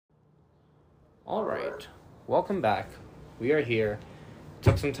All right, welcome back. We are here.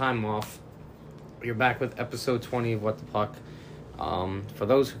 Took some time off. You're back with episode 20 of What the Puck. For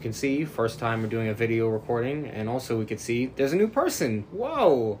those who can see, first time we're doing a video recording, and also we can see there's a new person.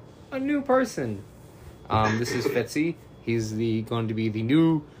 Whoa, a new person. This is Fitzy. He's going to be the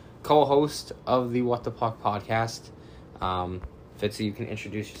new co-host of the What the Puck podcast. Fitzy, you can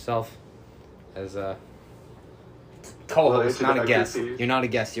introduce yourself as a co-host, not a guest. You're not a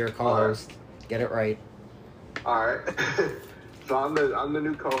guest. You're a co-host. Right. Get it right. All right. So I'm the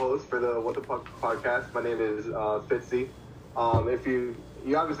new co-host for the What the Puck podcast. My name is Fitzy. If you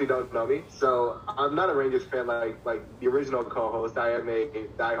obviously don't know me, so I'm not a Rangers fan like the original co-host. I am a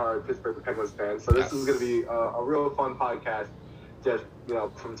diehard Pittsburgh Penguins fan. So this is going to be a real fun podcast. Just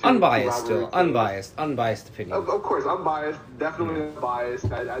from unbiased opinion. Of course, unbiased. Definitely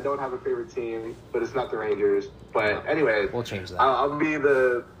unbiased. I don't have a favorite team, but it's not the Rangers. But anyway, we'll change that. I'll be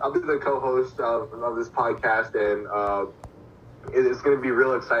the co-host of this podcast, and it's going to be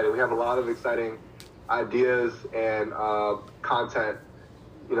real exciting. We have a lot of exciting ideas and content,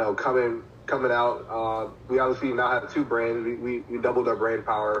 coming out. We obviously now have two brains. We doubled our brain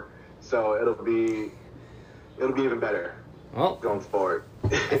power, so it'll be even better. Well, going forward.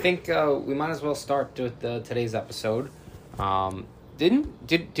 I think we might as well start with today's episode.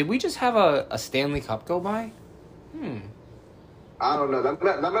 Did we just have a Stanley Cup go by? I don't know. That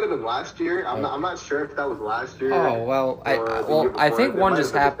might have been last year. I'm not sure if that was last year. Oh well, I think one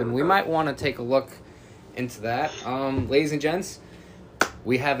just happened. We might want to take a look into that. Ladies and gents,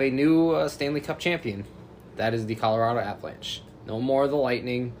 we have a new Stanley Cup champion. That is the Colorado Avalanche. No more the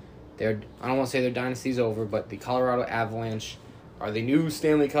Lightning. I don't want to say their dynasty's over, but the Colorado Avalanche are the new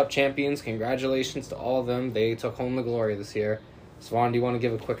Stanley Cup champions. Congratulations to all of them. They took home the glory this year. Swan, do you want to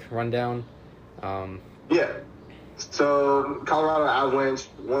give a quick rundown? Yeah. So, Colorado Avalanche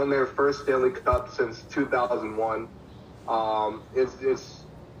won their first Stanley Cup since 2001. It's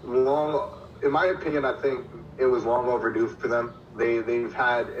long, in my opinion, I think it was long overdue for them. They've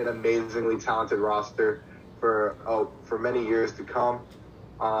had an amazingly talented roster for many years to come.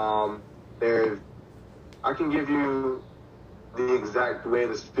 I can give you the exact way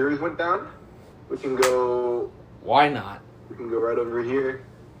the series went down. We can go. Why not? We can go right over here,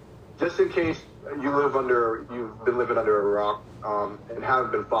 just in case you've been living under a rock, and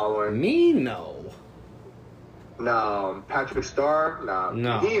haven't been following. Me, no. No, Patrick Starr,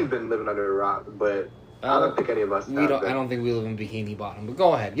 no. He's been living under a rock, but I don't think any of us. I don't think we live in Bikini Bottom. But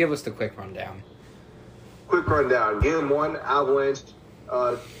go ahead, give us the quick rundown. Game 1, Avalanche.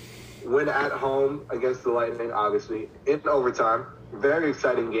 Win at home against the Lightning, obviously, in overtime. Very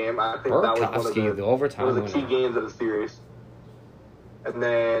exciting game. I think that was one of the key games of the series. And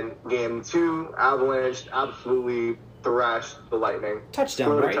then game 2, Avalanche absolutely thrashed the Lightning.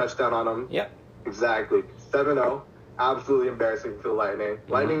 Touchdown, right? Touchdown on them. Yep. Exactly. 7-0. Absolutely embarrassing for the Lightning.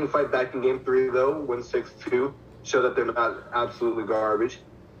 Mm-hmm. Lightning fight back in game 3, though. Win 6-2. Show that they're not absolutely garbage.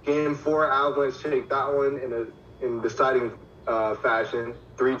 Game 4, Avalanche take that one in deciding fashion,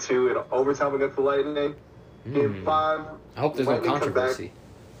 3-2 in overtime against the Lightning. Game 5. I hope there's no controversy.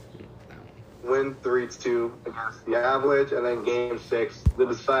 Win 3-2 against the Avalanche, and then Game 6, the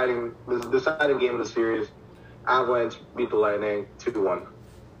deciding game of the series. Avalanche beat the Lightning 2-1.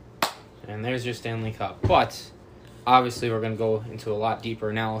 And there's your Stanley Cup. But obviously, we're gonna go into a lot deeper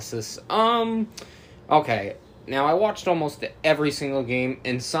analysis. Okay. Now I watched almost every single game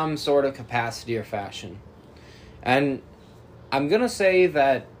in some sort of capacity or fashion, and I'm going to say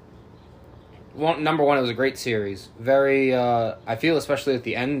that, number one, it was a great series. Very, I feel especially at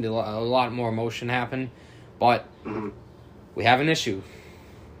the end, a lot more emotion happened. But we have an issue.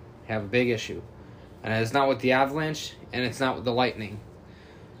 We have a big issue. And it's not with the Avalanche, and it's not with the Lightning.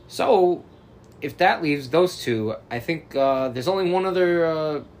 So, if that leaves those two, I think there's only one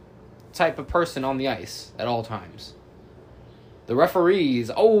other type of person on the ice at all times. The referees,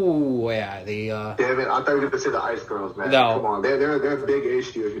 Damn it, I thought you were going to say the Ice Girls, man. No. Come on, they're a big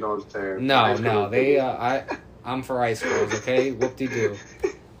issue, if you know what I'm saying. No, I'm for Ice Girls, okay? Whoop-de-doo.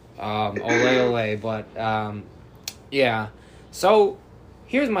 Ole, but, yeah. So,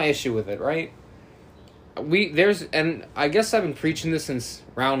 here's my issue with it, right? And I guess I've been preaching this since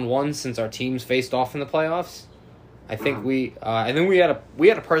round 1, since our teams faced off in the playoffs. I think we had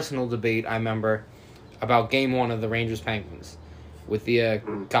a personal debate, I remember, about game 1 of the Rangers-Penguins. With the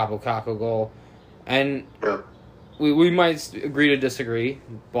Capo goal. And we might agree to disagree,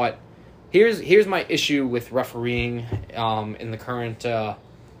 but here's my issue with refereeing in the current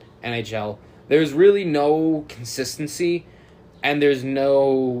NHL. There's really no consistency, and there's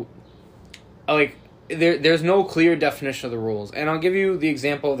no there's no clear definition of the rules. And I'll give you the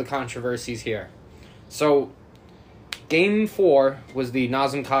example of the controversies here. So, Game 4 was the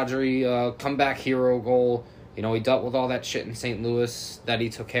Nazem Kadri comeback hero goal. You know, he dealt with all that shit in St. Louis that he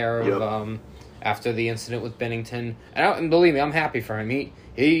took care of after the incident with Bennington. And believe me, I'm happy for him.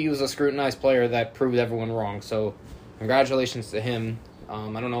 He was a scrutinized player that proved everyone wrong. So, congratulations to him.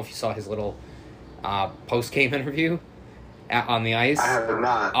 I don't know if you saw his little post-game interview on the ice. I have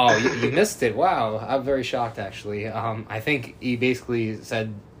not. Oh, you missed it. Wow. I'm very shocked, actually. I think he basically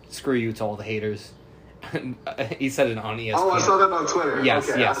said, screw you to all the haters. He said it on ESPN. Oh, I saw that on Twitter. Yes,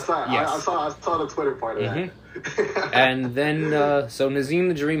 okay. yes, I saw the Twitter part of that. And then, so Nazem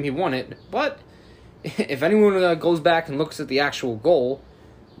the Dream, he won it. But if anyone goes back and looks at the actual goal,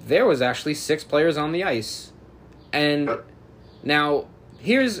 there was actually 6 players on the ice. And now,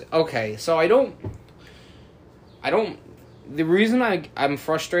 okay, so I don't, the reason I'm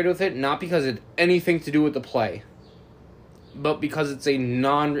frustrated with it, not because it had anything to do with the play, but because it's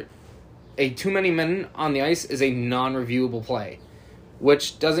too many men on the ice is a non-reviewable play,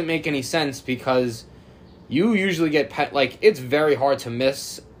 which doesn't make any sense because you usually get, it's very hard to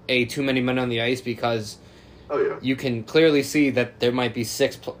miss a too many men on the ice because you can clearly see that there might be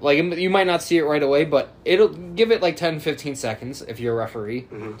 6, you might not see it right away, but it'll give it 10, 15 seconds if you're a referee,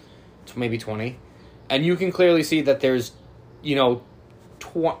 maybe 20, and you can clearly see that there's, an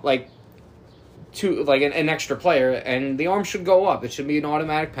extra player, and the arm should go up. It should be an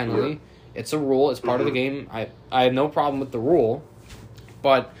automatic penalty. Yeah. It's a rule. It's part of the game. I have no problem with the rule,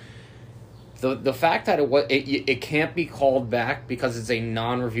 but the fact that it can't be called back because it's a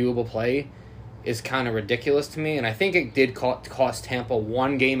non-reviewable play is kind of ridiculous to me, and I think it did cost Tampa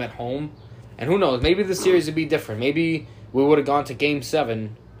 1 game at home, and who knows, maybe the series would be different. Maybe we would have gone to Game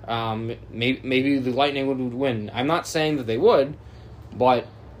 7. Maybe the Lightning would win. I'm not saying that they would, but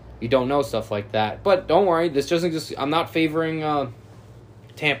you don't know stuff like that. But don't worry, this doesn't just... I'm not favoring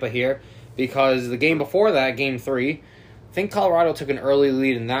Tampa here, because the game before that, Game 3, I think Colorado took an early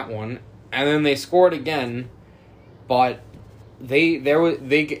lead in that one, and then they scored again, but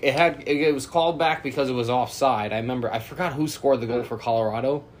it was called back because it was offside. I forgot who scored the goal for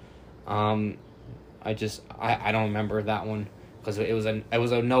Colorado. I don't remember that one because it was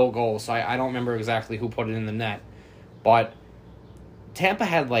a no goal, so I don't remember exactly who put it in the net. But Tampa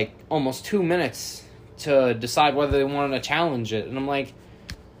had almost 2 minutes to decide whether they wanted to challenge it, and I'm like,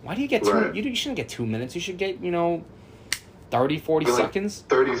 why do you get 2? Right. You shouldn't get 2 minutes. You should get 30, 40 seconds.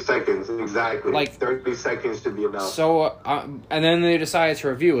 30 seconds, exactly. 30 seconds to be enough. So, and then they decided to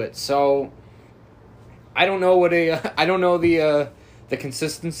review it. So, I don't know the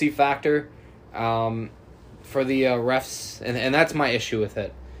consistency factor for the refs, and that's my issue with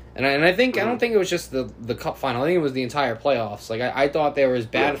it. And I think I don't think it was just the cup final. I think it was the entire playoffs. I thought there was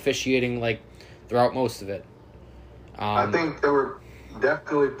bad officiating throughout most of it. I think there were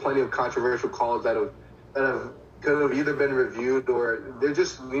definitely plenty of controversial calls that could have either been reviewed or there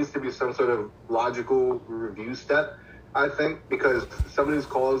just needs to be some sort of logical review step, I think, because some of these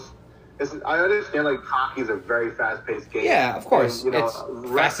calls, I understand hockey is a very fast-paced game. Yeah, of course. And, it's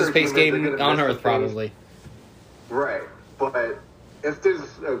fastest-paced game on earth, probably. Right. But if there's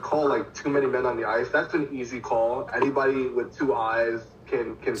a call too many men on the ice, that's an easy call. Anybody with 2 eyes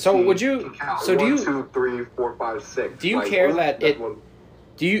can so see, would you can count. so 1, do you 2, 3, 4, 5, 6. Do you care that it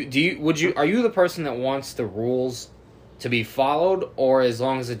are you the person that wants the rules to be followed, or as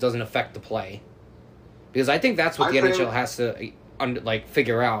long as it doesn't affect the play? Because I think that's what the NHL has to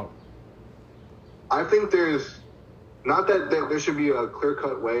figure out. I think there's not that there should be a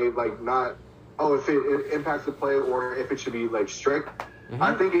clear-cut way, if it impacts the play or if it should be strict. Mm-hmm.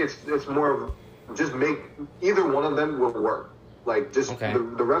 I think it's more of just make either one of them will work. The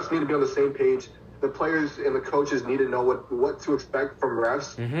refs need to be on the same page. The players and the coaches need to know what to expect from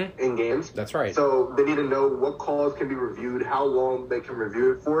refs in games. That's right. So they need to know what calls can be reviewed, how long they can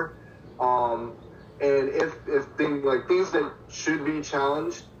review it for, and if things that should be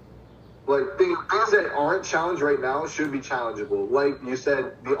challenged, things that aren't challenged right now should be challengeable. Like you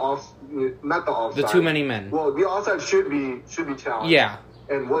said, not the offside. The too many men. Well, the offside should be challenged. Yeah.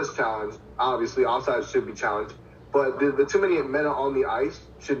 And was challenged. Obviously, offside should be challenged. But the too many men on the ice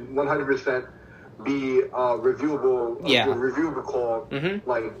should 100% be reviewable. Yeah. A reviewable call.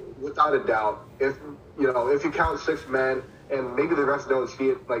 Mm-hmm. Without a doubt. If you count 6 men and maybe the refs don't see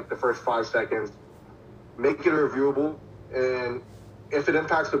it the first 5 seconds, make it reviewable. And if it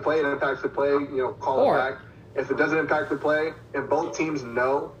impacts the play, call it back. If it doesn't impact the play, and both teams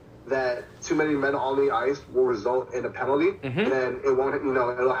know that too many men on the ice will result in a penalty, then it won't,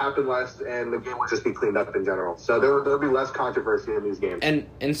 it'll happen less, and the game will just be cleaned up in general. So there'll be less controversy in these games.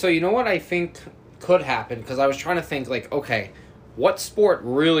 And so you know what I think could happen, because I was trying to think, like, okay, what sport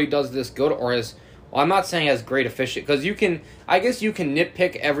really does this good, or is, well, I'm not saying has great officiating, because I guess you can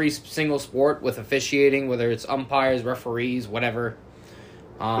nitpick every single sport with officiating, whether it's umpires, referees, whatever.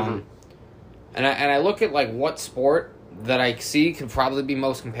 And I look at, like, what sport that I see could probably be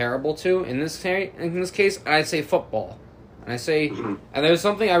most comparable to in this case, and I'd say football. And I say, and there's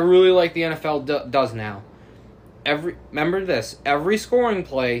something I really like the NFL does now. Remember this, every scoring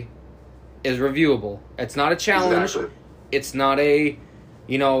play is reviewable. It's not a challenge. Exactly. It's not a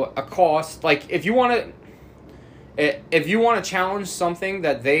cost. Like, if you want to challenge something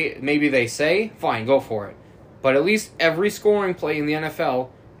that they say, fine, go for it. But at least every scoring play in the NFL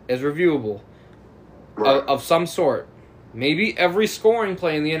is reviewable, Right. of some sort. Maybe every scoring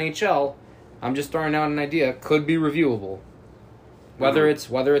play in the NHL, I'm just throwing out an idea, could be reviewable. Whether it's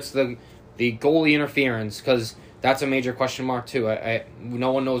the goalie interference, because that's a major question mark too.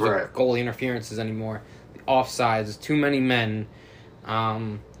 No one knows what goalie interference is anymore. The offsides, too many men,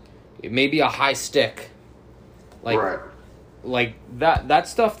 maybe a high stick, like that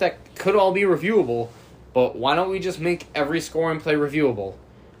stuff that could all be reviewable. But why don't we just make every scoring play reviewable?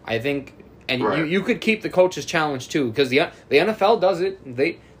 I think, and you could keep the coach's challenge too, because the NFL does it.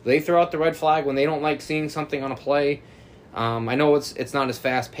 They throw out the red flag when they don't like seeing something on a play. I know it's not as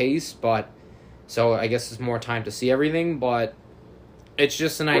fast paced, but so I guess there's more time to see everything. But it's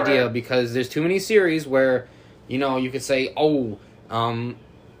just an idea, because there's too many series where, you could say, that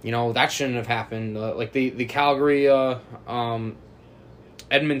shouldn't have happened. Like the Calgary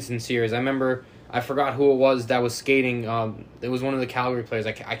Edmonton series. I remember, I forgot who it was that was skating. It was one of the Calgary players.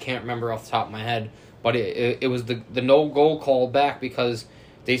 I can't remember off the top of my head, but it was the no goal called back because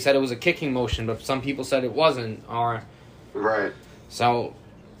they said it was a kicking motion, but some people said it wasn't. So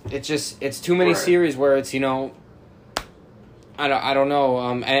it's too many series where it's, I don't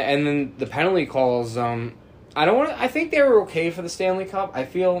know. And then the penalty calls. I think they were okay for the Stanley Cup. I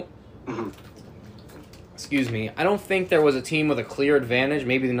feel. Excuse me. I don't think there was a team with a clear advantage.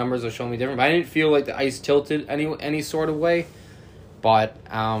 Maybe the numbers will show me different, but I didn't feel like the ice tilted any sort of way. But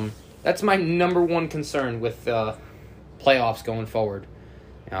that's my number one concern with playoffs going forward.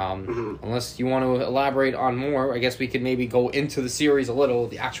 Unless you want to elaborate on more, I guess we could maybe go into the series a little,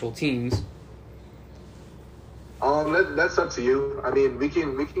 the actual teams. That's up to you. I mean, we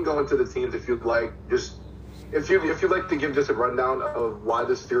can go into the teams if you'd like. Just if you'd like to give just a rundown of why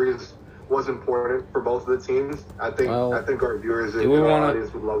this series was important for both of the teams, I think our viewers and our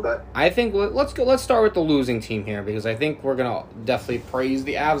audience would love that. I think let's start with the losing team here, because I think we're gonna definitely praise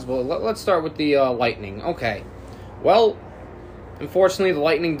the Avs, but let's start with the Lightning. Okay, well, unfortunately, the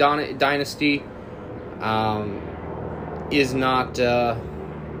Lightning dynasty is not.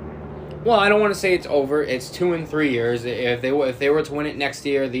 Well, I don't want to say it's over. It's 2 and 3 years. If they were to win it next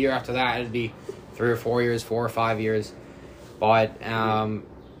year, the year after that, it'd be 3 or 4 years, 4 or 5 years. But I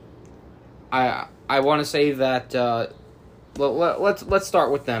want to say that let's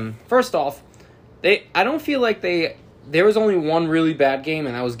start with them. First off, I don't feel like there was only one really bad game,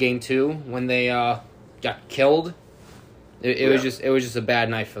 and that was game 2 when they got killed. It was just a bad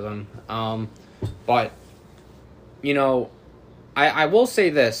night for them. But I will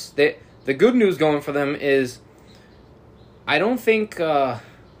say this: the good news going for them is, I don't think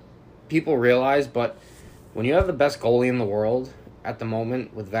people realize, but when you have the best goalie in the world at the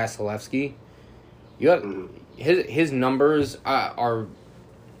moment with Vasilevsky, you have his numbers are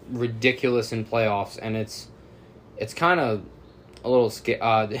ridiculous in playoffs, and it's kind of a little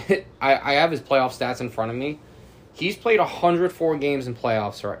I have his playoff stats in front of me. He's played 104 games in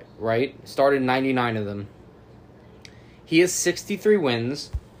playoffs, right? Started 99 of them. He has 63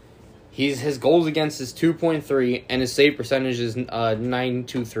 wins. His goals against is 2.3, and his save percentage is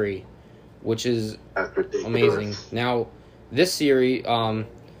 9.23, which is amazing. Now, this series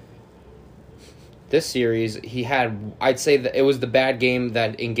he had, I'd say that it was the bad game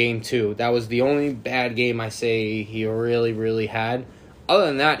that in game 2. That was the only bad game I say he really, really had. Other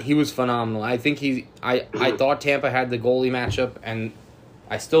than that, he was phenomenal. I think I thought Tampa had the goalie matchup, and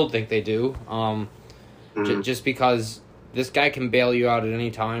I still think they do. Just because this guy can bail you out at any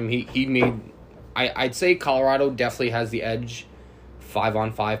time. He made. I'd say Colorado definitely has the edge,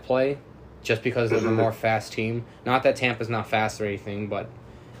 5-on-5 play, just because they're the more fast team. Not that Tampa's not fast or anything, but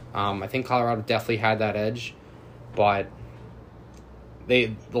I think Colorado definitely had that edge. But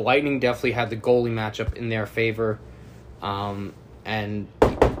the Lightning definitely had the goalie matchup in their favor. And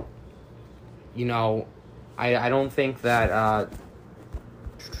I don't think that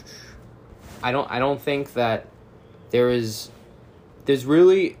I don't think that there's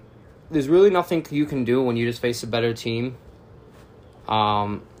really nothing you can do when you just face a better team.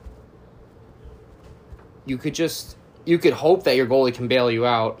 you could hope that your goalie can bail you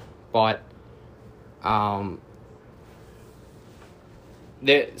out, but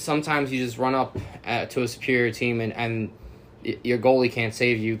sometimes you just run up to a superior team and your goalie can't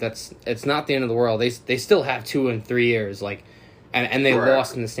save you. It's not the end of the world. They still have 2 and 3 years, like, and they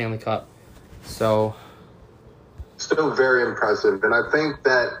lost in the Stanley Cup, so still very impressive. And I think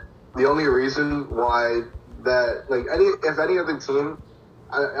that the only reason why that, like, if any other team,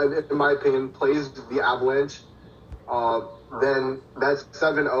 in my opinion, plays the Avalanche, then that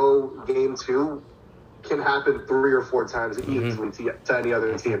 7-0 game 2 can happen 3 or 4 times easily to any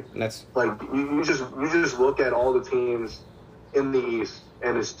other team. That's like you just look at all the teams in the East,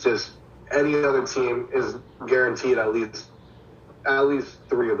 and it's just any other team is guaranteed at least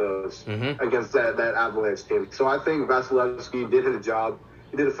 3 of those against that Avalanche team. So I think Vasilevsky did his job.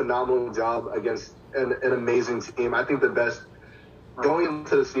 He did a phenomenal job against an amazing team. I think the best going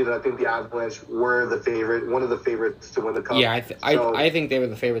into the season, I think the Avalanche were one of the favorites to win the Cup. Yeah, I think they were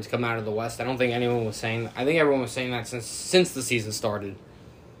the favorites to come out of the West. I don't think anyone was saying. I think everyone was saying that since the season started.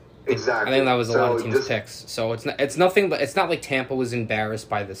 Exactly. I think that was a lot of teams' picks. So it's nothing, but it's not like Tampa was embarrassed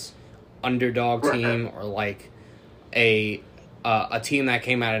by this underdog team or like a team that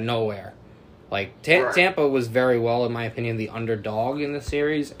came out of nowhere. Like Tampa was very well, in my opinion, the underdog in the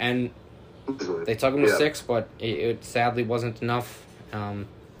series, and they took them to 6, but it sadly wasn't enough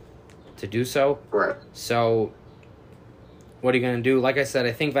to do so. Right. So, what are you going to do? Like I said,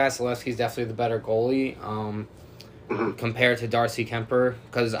 I think Vasilevsky's definitely the better goalie compared to Darcy Kemper.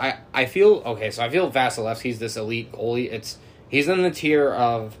 Because I feel Vasilevsky's this elite goalie. He's in the tier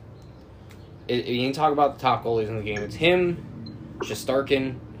of... You can talk about the top goalies in the game. It's him,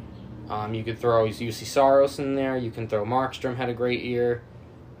 Shesterkin. You could throw UC Saros in there. You can throw Markstrom, had a great year.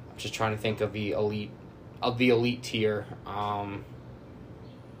 I'm just trying to think of the elite tier.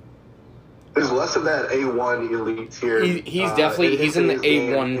 There's less of that A1 elite tier. He's definitely in the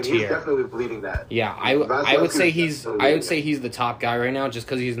A1 tier. He's definitely bleeding that. Yeah, I would say he's the top guy right now, just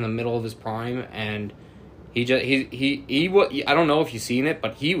because he's in the middle of his prime, and he I don't know if you've seen it,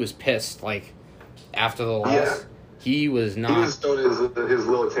 but he was pissed like after the loss. Yeah. He was not. He was throwing his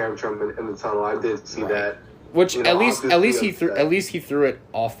little tantrum in the tunnel. I did see that. Which at least he threw it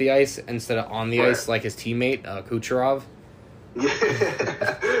off the ice instead of on the ice like his teammate Kucherov. Yeah.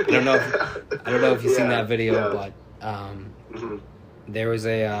 I don't know if you've seen that video, but there's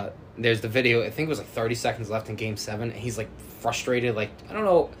the video. I think it was like 30 seconds left in Game 7, and he's like frustrated. Like, I don't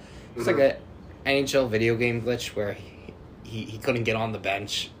know, it's like a NHL video game glitch where he couldn't get on the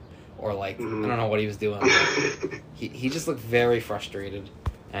bench, or like I don't know what he was doing. He just looked very frustrated,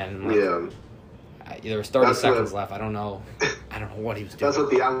 and like, there was 30 seconds left. I don't know what he was doing. That's what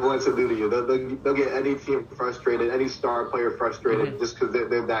the Avalanche will do to you. They'll get any team frustrated, any star player frustrated, just because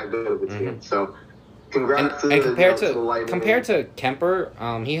they're that good of a team. So, congrats to the Lightning. Compared to Kemper,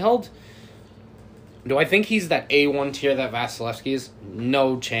 he held. Do I think he's that A1 tier that Vasilevsky is?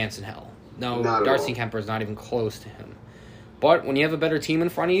 No chance in hell. No, Darcy Kemper is not even close to him. But when you have a better team in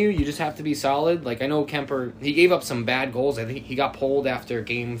front of you, you just have to be solid. Like, I know Kemper, he gave up some bad goals. I think he got pulled after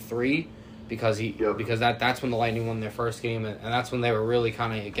Game 3 because that's when the Lightning won their first game, and that's when they were really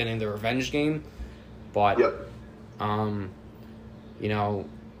kind of getting the revenge game. But,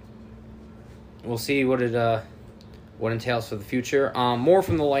 we'll see what entails for the future. More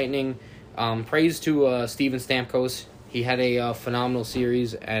from the Lightning. Praise to Steven Stamkos. He had a phenomenal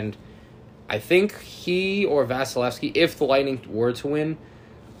series, and I think he or Vasilevsky, if the Lightning were to win,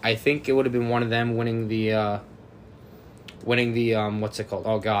 I think it would have been one of them winning the what's it called?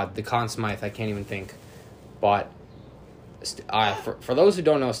 Oh God, the Conn Smythe. I can't even think. But for those who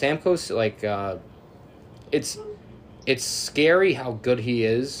don't know, Stamkos, like, it's scary how good he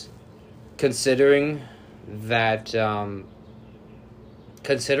is, considering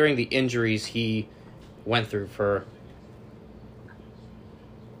the injuries he went through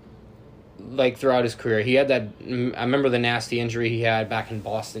throughout his career. He had that. I remember the nasty injury he had back in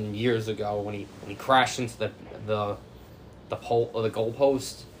Boston years ago when he crashed into the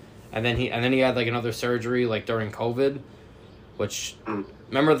goalpost, and then he had like another surgery like during COVID, which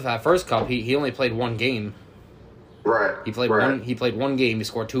remember that first cup he only played one game. Right. He played one game. He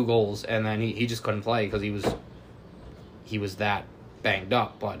scored 2 goals, and then he just couldn't play because he was that banged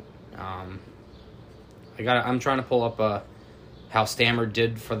up. But I'm trying to pull up how Stammer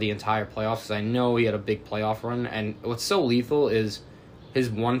did for the entire playoffs, because I know he had a big playoff run, and what's so lethal is his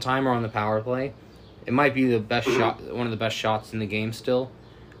one-timer on the power play. It might be the best shot, one of the best shots in the game still.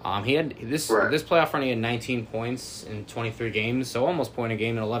 He had this playoff run. He had 19 points in 23 games, so almost point a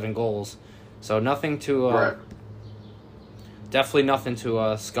game and 11 goals. So nothing to definitely nothing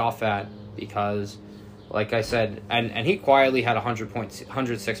to scoff at, because like I said, and he quietly had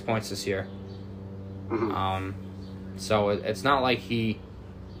 106 points this year. Mhm. So it's not like he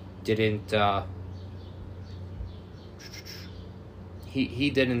didn't. He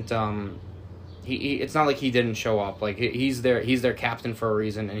didn't. It's not like he didn't show up. Like he's their captain for a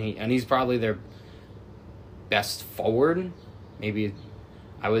reason, and he's probably their best forward. Maybe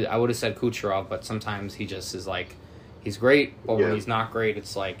I would have said Kucherov, but sometimes he just is like he's great, but when he's not great,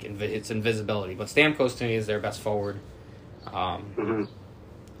 it's like it's invisibility. But Stamkos to me is their best forward.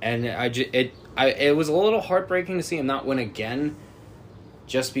 And it was a little heartbreaking to see him not win again,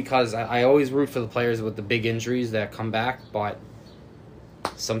 just because I always root for the players with the big injuries that come back, but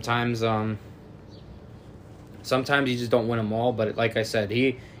sometimes you just don't win them all. But like I said,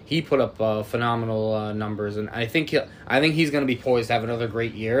 he put up phenomenal numbers, and I think he's going to be poised to have another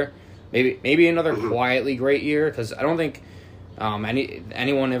great year, maybe another quietly great year, because I don't think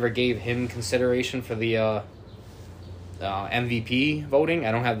anyone ever gave him consideration for the MVP voting.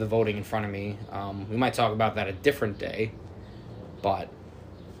 I don't have the voting in front of me. We might talk about that a different day, but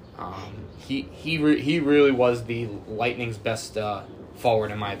he really was the Lightning's best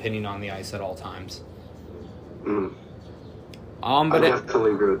forward, in my opinion, on the ice at all times. I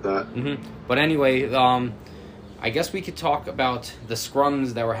definitely agree with that. But anyway, I guess we could talk about the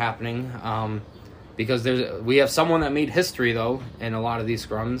scrums that were happening, because we have someone that made history though in a lot of these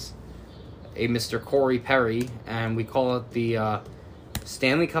scrums, a Mr. Corey Perry, and we call it the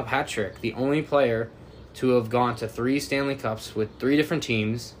Stanley Cup hat trick. The only player to have gone to 3 Stanley Cups with 3 different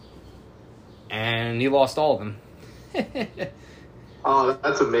teams, and he lost all of them. Oh,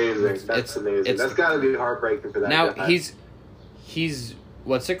 that's amazing. That's amazing. That's got to be heartbreaking for that now guy. He's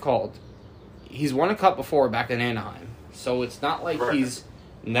what's it called? He's won a cup before back in Anaheim, so it's not like he's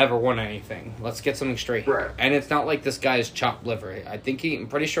never won anything. Let's get something straight here. Right. And it's not like this guy's chopped liver. I'm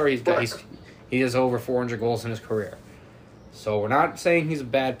pretty sure he has over 400 goals in his career. So we're not saying he's a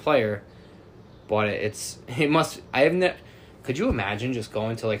bad player, but could you imagine just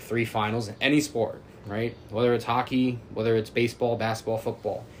going to like 3 finals in any sport, right? Whether it's hockey, whether it's baseball, basketball,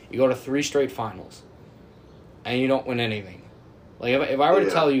 football. You go to 3 straight finals, and you don't win anything. Like, if I were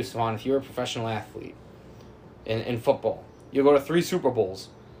to tell you, Savon, if you were a professional athlete in football, you go to 3 Super Bowls,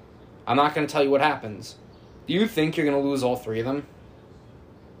 I'm not going to tell you what happens. Do you think you're going to lose all 3 of them?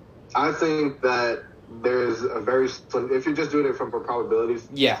 I think that there's a very slim, if you're just doing it from a probabilities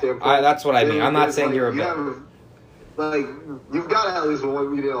standpoint. That's what I mean. I'm not saying you're a bad. You've got to at least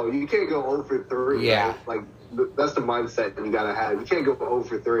one, you can't go 0 for 3. Yeah. Right? Like, that's the mindset that you got to have. You can't go 0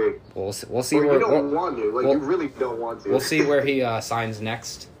 for 3. We'll see where you don't want to. You really don't want to. We'll see where he signs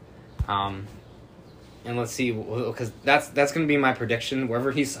next. And let's see, because that's going to be my prediction.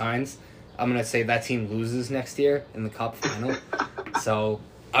 Wherever he signs, I'm going to say that team loses next year in the Cup final. So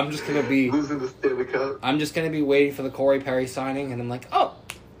I'm just going to be losing the Stanley Cup. I'm just going to be waiting for the Corey Perry signing, and I'm like, oh,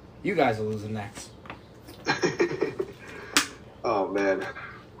 you guys are losing next. Oh man.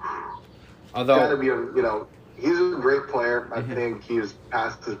 Although, gotta be he's a great player. I think he's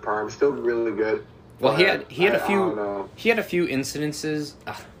past his prime. Still really good. Well, he had a few incidences.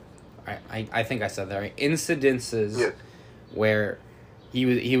 I think I said that right. Incidences where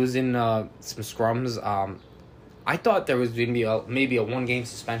he was in some scrums. I thought there was going to be maybe a 1-game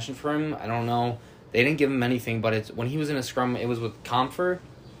suspension for him. I don't know. They didn't give him anything, but when he was in a scrum, it was with Comfer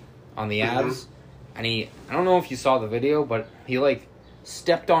on the Avs, and I don't know if you saw the video, but he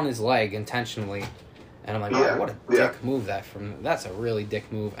stepped on his leg intentionally, and I'm like, oh, what a dick move that's a really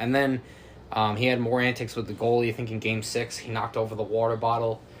dick move. And then he had more antics with the goalie. I think in Game 6 he knocked over the water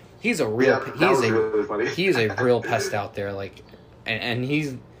bottle. He's a real really funny. He's a real pest out there, and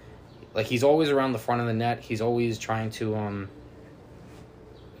he's he's always around the front of the net. He's always trying to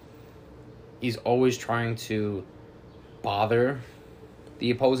bother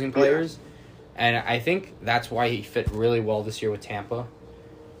the opposing players. And I think that's why he fit really well this year with Tampa.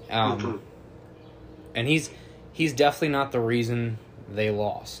 And he's definitely not the reason they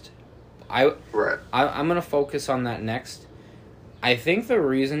lost. I'm going to focus on that next. I think the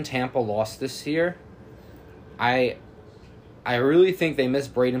reason Tampa lost this year, I really think they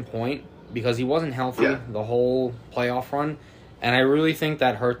missed Braden Point because he wasn't healthy the whole playoff run, and I really think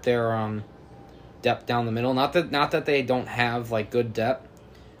that hurt their depth down the middle. Not that they don't have good depth,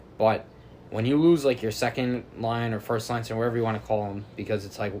 but when you lose your second line or first line, or whatever you want to call them, because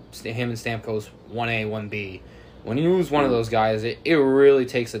it's him and Stamkos 1A, 1B. When you lose one of those guys, it really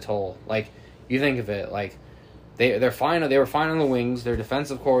takes a toll. You think of it, they're fine. They were fine on the wings. Their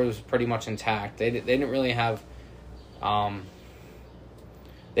defensive core was pretty much intact. They didn't really have, I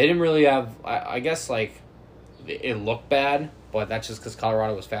guess it looked bad, but that's just because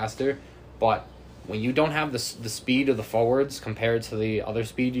Colorado was faster. But when you don't have the speed of the forwards compared to the other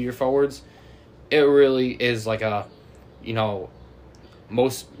speed of your forwards, it really is like a, you know,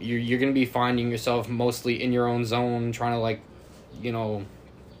 you're going to be finding yourself mostly in your own zone trying to, like, you know,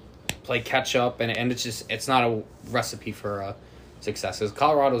 play catch up, and it's not a recipe for success. Because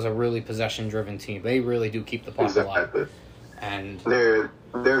Colorado's a really possession driven team. They really do keep the puck alive, and they're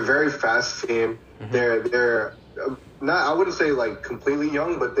a very fast team. Mm-hmm. They're not, I wouldn't say like completely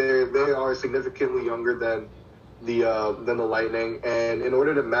young, but they are significantly younger than the Lightning. And in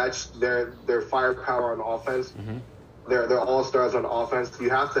order to match their firepower on offense, mm-hmm. they're all stars on offense. You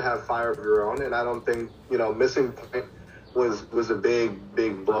have to have fire of your own, and I don't think, you know, missing Point was a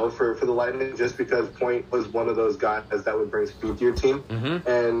big blow for the Lightning, just because Point was one of those guys that would bring speed to your team. Mm-hmm.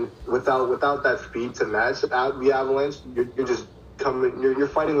 And without that speed to match the Avalanche, you're just you're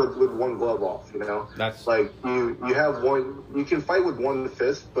fighting with one glove off, you know. That's like you have one. You can fight with one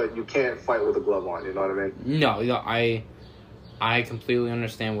fist, but you can't fight with a glove on. You know what I mean? No, I completely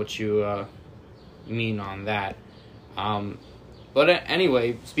understand what you mean on that. But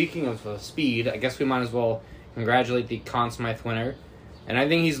anyway, speaking of speed, I guess we might as well congratulate the Conn Smythe winner, and I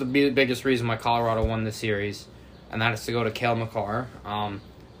think he's the biggest reason why Colorado won the series, and that is to go to Cale Makar.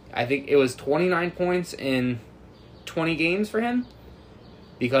 I think it was 29 points in 20 games for him,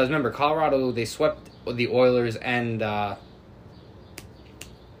 because remember, Colorado, they swept the Oilers and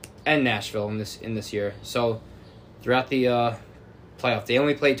Nashville in this year. So throughout the playoff, they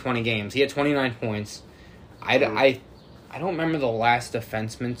only played 20 games. He had 29 points. I don't remember the last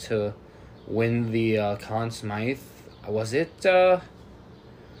defenseman to win the Conn Smythe. Was it I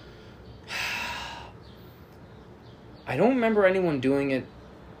don't remember anyone doing it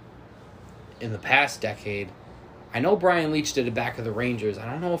in the past decade. I know Brian Leetch did it back of the Rangers. I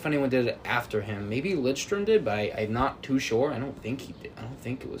don't know if anyone did it after him. Maybe Lidstrom did, but I'm not too sure. I don't think he did. I don't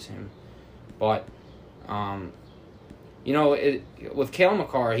think it was him. But, you know, with Cale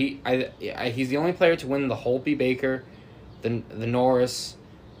Makar, he's the only player to win the Holtby Baker, the Norris,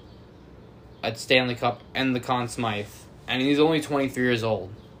 at Stanley Cup, and the Conn Smythe, and he's only 23 years old.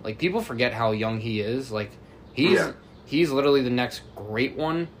 Like, people forget how young he is. Like, he's literally the next great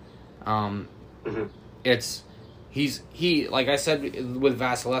one. Mm-hmm. He like I said, with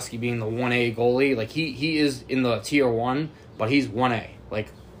Vasilevsky being the 1A goalie, like he is in the tier 1, but he's 1A. Like,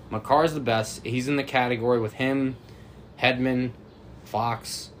 Makar's the best. He's in the category with him, Hedman,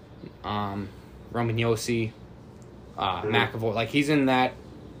 Fox, Romagnosi, McAvoy. Like, he's in that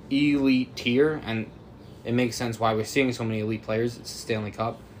elite tier, and it makes sense why we're seeing so many elite players. It's the Stanley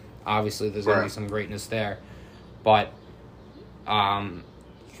Cup. Obviously, there's going to be some greatness there, but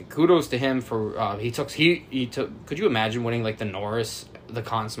kudos to him for he took. Could you imagine winning like the Norris, the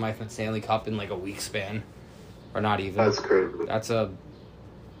Conn Smythe, and Stanley Cup in like a week span, or not even? That's crazy. That's a.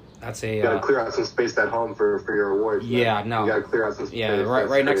 You gotta clear out some space at home for your awards. Yeah, man. no. You gotta clear out some space. Yeah,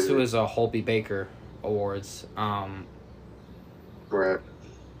 right next to his Holtby Baker awards. Right.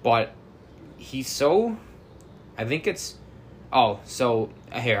 But he's so. I think it's. Oh, so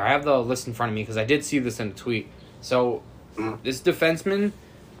here I have the list in front of me because I did see this in a tweet. So this defenseman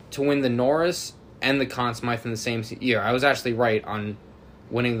to win the Norris and the Conn Smythe in the same year. I was actually right on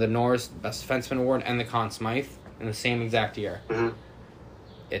winning the Norris Best Defenseman Award and the Conn Smythe in the same exact year. Mm-hmm.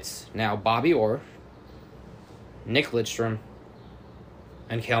 It's now Bobby Orr, Nick Lidstrom,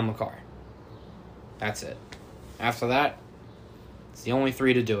 and Cale Makar. That's it. After that, it's the only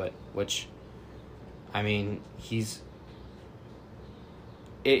three to do it, which, I mean, he's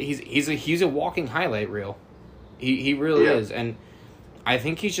a walking highlight reel. He really is, and I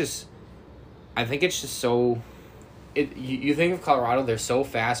think it's just so. You think of Colorado, they're so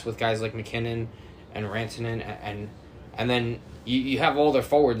fast with guys like McKinnon and Rantanen, and then you have all their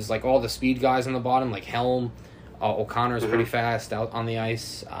forwards, like all the speed guys on the bottom, like Helm, O'Connor's pretty fast out on the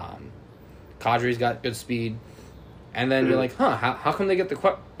ice. Kadri's got good speed, and then you're like, how come they get the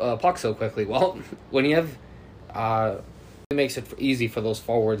puck so quickly? Well, when you have, it makes it easy for those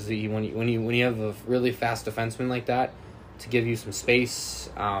forwards when you have a really fast defenseman like that to give you some space,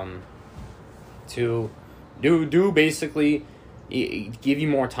 to do basically give you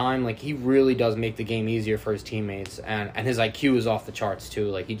more time. Like, he really does make the game easier for his teammates, and his IQ is off the charts too.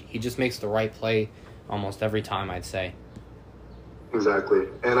 Like, he just makes the right play almost every time, I'd say. Exactly,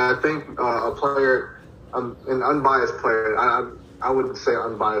 and I think a player, an unbiased player, I wouldn't say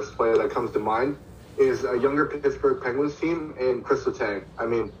unbiased player that comes to mind is a younger Pittsburgh Penguins team and Chris Letang. I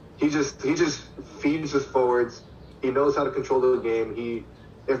mean, he just feeds his forwards. He knows how to control the game.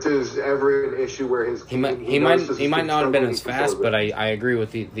 If there's ever an issue where he might not have been as fast, but I agree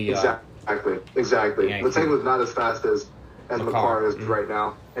with the exactly. Yeah, Letang was not as fast as as Makar is right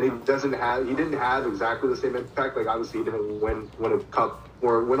now, and he didn't have exactly the same impact. Like obviously he didn't win a cup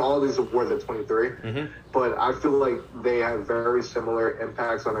or win all these awards at 23, but I feel like they have very similar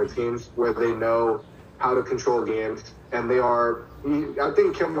impacts on their teams where they know how to control games, and they are. I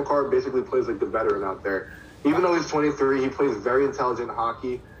think Kim Makar basically plays like the veteran out there. Even though he's 23, he plays very intelligent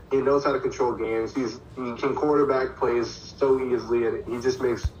hockey. He knows how to control games. He can quarterback plays so easily, and he just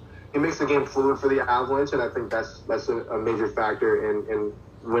makes the game fluid for the Avalanche. And I think that's a major factor in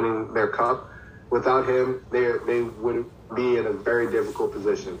winning their cup. Without him, they would be in a very difficult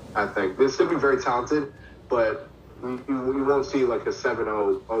position. I think they still be very talented, but you won't see like a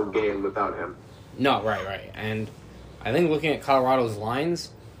 7-0 game without him. No, right, and I think looking at Colorado's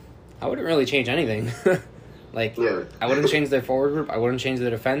lines, I wouldn't really change anything. I wouldn't change their forward group. I wouldn't change their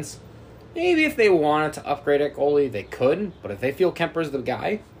defense. Maybe if they wanted to upgrade at goalie, they could. But if they feel Kemper's the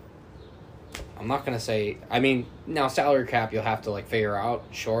guy, I'm not going to say... I mean, now salary cap you'll have to figure out.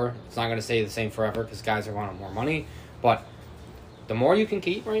 Sure, it's not going to stay the same forever because guys are wanting more money. But the more you can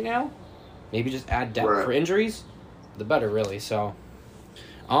keep right now, maybe just add depth for injuries, the better, really. So,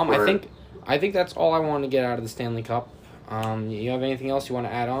 I think that's all I want to get out of the Stanley Cup. You have anything else you want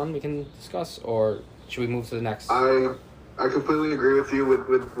to add on we can discuss, or should we move to the next? I completely agree with you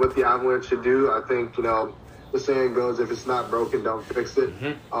with what the Avalanche should do. I think, the saying goes, if it's not broken, don't fix it.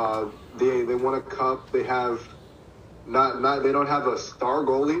 They won a cup. They have they don't have a star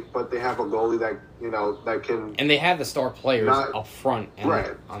goalie, but they have a goalie that can. And they have the star players up front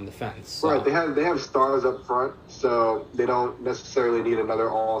and on defense. So. Right, they have stars up front, so they don't necessarily need another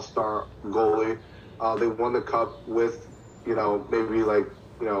all-star goalie. They won the cup with,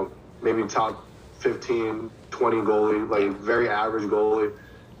 maybe top 15, 20 goalie, very average goalie.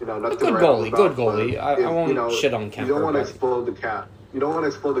 Nothing good goalie. I won't shit on Kemper. You don't want to explode the cap. You don't want to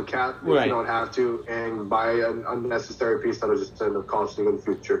explode the cap if you don't have to, and buy an unnecessary piece that will just end up costing you in the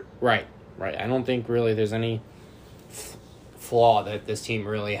future. Right. I don't think really there's any flaw that this team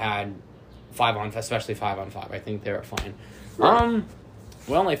really had especially 5-on-5. I think they're fine. Right.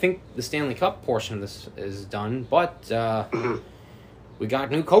 Well, I think the Stanley Cup portion of this is done, but we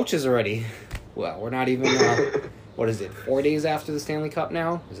got new coaches already. Well, we're not even, 4 days after the Stanley Cup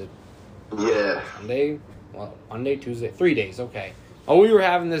now? Is it? Yeah. Monday? Well, Monday, Tuesday, 3 days, okay. Oh, we were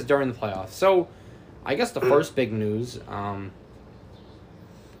having this during the playoffs. So, I guess the first big news,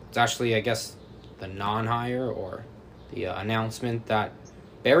 it's actually, the non-hire or the announcement that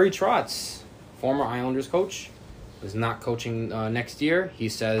Barry Trotz, former Islanders coach, is not coaching next year. He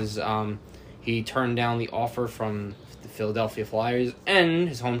says he turned down the offer from the Philadelphia Flyers and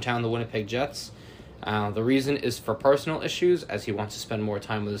his hometown, the Winnipeg Jets. The reason is for personal issues, as he wants to spend more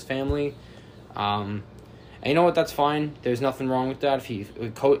time with his family. And you know what? That's fine. There's nothing wrong with that.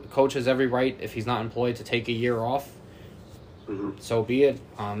 If coach has every right, if he's not employed, to take a year off. So be it.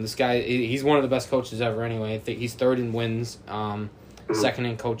 This guy, he's one of the best coaches ever anyway. I think he's third in wins, second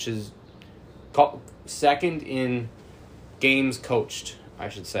in coaches, second in games coached, I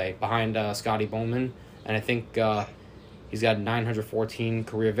should say, behind Scotty Bowman. And I think he's got 914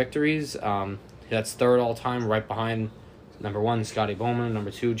 career victories. That's third all-time, right behind number 1, Scotty Bowman,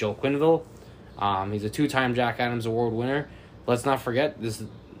 number 2, Joe Quenneville. He's a 2-time Jack Adams Award winner. Let's not forget this.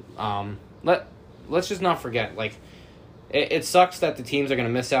 Let's just not forget. It sucks that the teams are going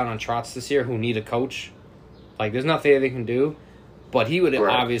to miss out on Trotz this year who need a coach. There's nothing they can do. But he would have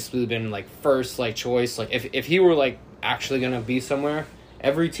obviously been, first, choice. If he were, actually going to be somewhere,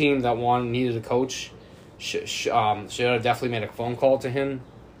 every team that needed a coach should have definitely made a phone call to him.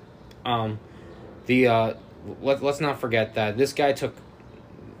 Let's not forget that this guy took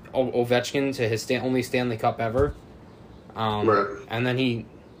Ovechkin to his only Stanley Cup ever. And then he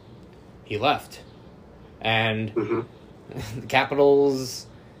left. And the Capitals,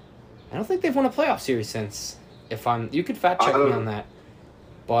 I don't think they've won a playoff series since. You could fact check me on that.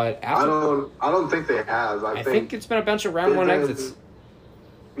 But I don't think they have. I think it's been a bunch of round one exits.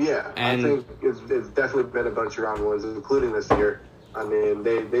 Yeah, and I think it's definitely been a bunch of round ones, including this year. I mean,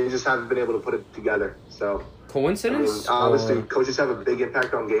 they just haven't been able to put it together. So coincidence? Obviously, coaches have a big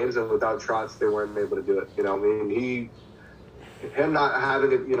impact on games, and without Trotz, they weren't able to do it. Him not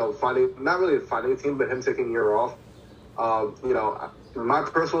having it, not really finding a team, but him taking a year off. In my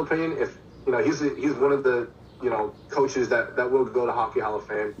personal opinion, if he's one of the coaches that will go to Hockey Hall of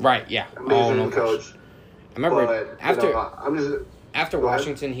Fame. Right. Yeah. Amazing coach. I remember after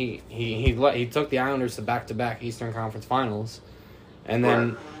Washington, he took the Islanders to back-to-back Eastern Conference Finals, and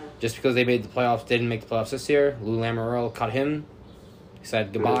then just because they made the playoffs, didn't make the playoffs this year, Lou Lamoriello cut him. He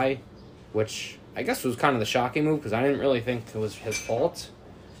said goodbye, which I guess was kind of the shocking move because I didn't really think it was his fault.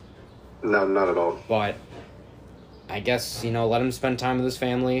 No, not at all. But I guess, let him spend time with his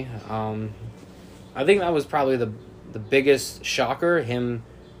family. I think that was probably the biggest shocker, him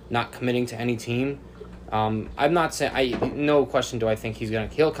not committing to any team. I'm not saying, no question do I think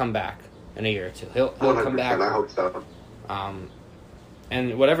he'll come back in a year or two. He'll come back. I hope so.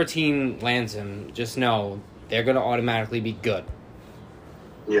 And whatever team lands him, just know they're going to automatically be good.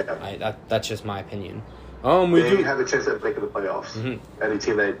 Yeah. That's just my opinion. They have a chance of making the playoffs. Mm-hmm. Any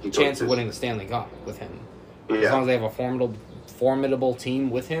team that he chance of winning the Stanley Cup with him. Yeah. As long as they have a formidable team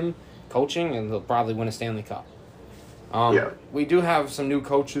with him coaching, and they'll probably win a Stanley Cup. We do have some new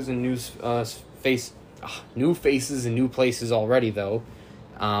coaches and new faces and new places already, though.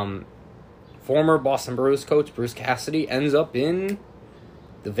 Former Boston Bruins coach Bruce Cassidy ends up in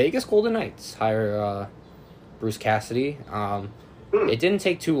the Vegas Golden Knights. Hire Bruce Cassidy. It didn't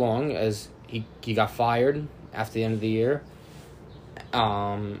take too long, as he got fired after the end of the year.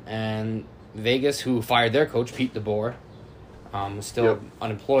 And Vegas, who fired their coach, Pete DeBoer, still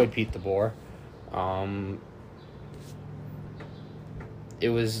unemployed Pete DeBoer. It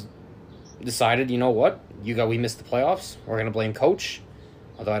was decided, you know what? We missed the playoffs. We're going to blame coach.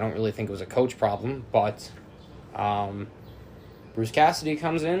 Although I don't really think it was a coach problem. But Bruce Cassidy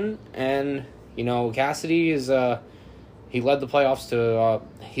comes in, and, Cassidy is... he led the playoffs to...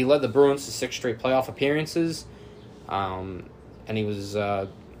 he led the Bruins to 6 straight playoff appearances. And he was... I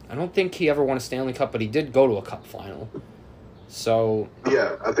don't think he ever won a Stanley Cup, but he did go to a Cup final. So...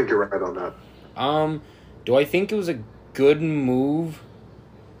 Yeah, I think you're right on that. Do I think it was a good move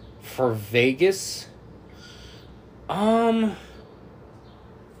for Vegas? No.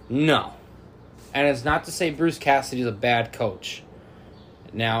 And it's not to say Bruce Cassidy is a bad coach.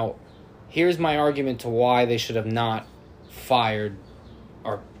 Now, here's my argument to why they should have not fired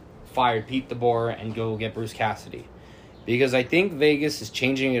Pete DeBoer and go get Bruce Cassidy. Because I think Vegas is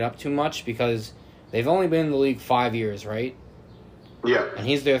changing it up too much, because they've only been in the league 5 years, right? Yeah. And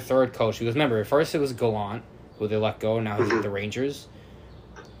he's their third coach. Because remember, at first it was Gallant, who they let go, now he's at the Rangers.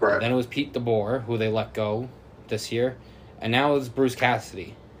 Right. Then it was Pete DeBoer, who they let go this year. And now it's Bruce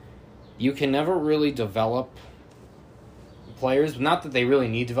Cassidy. You can never really develop players. Not that they really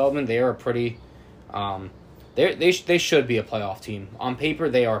need development. They are a pretty... they should be a playoff team. On paper,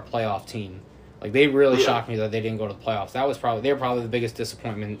 they are a playoff team. Like, they really shocked me that they didn't go to the playoffs. They were probably the biggest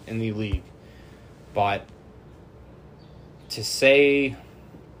disappointment in the league. But to say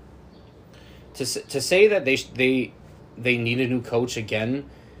that they need a new coach again,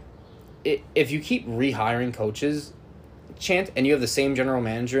 if you keep rehiring coaches, and you have the same general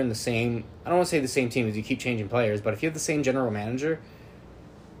manager and I don't want to say the same team, as you keep changing players, but if you have the same general manager,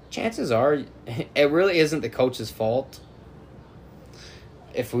 chances are it really isn't the coach's fault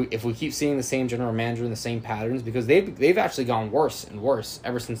if we keep seeing the same general manager and the same patterns, because they've actually gone worse and worse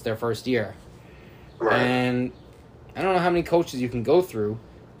ever since their first year. Right. And I don't know how many coaches you can go through.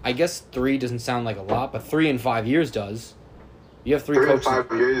 I guess 3 doesn't sound like a lot, but 3 in 5 years does. You have 3 coaches. 3 in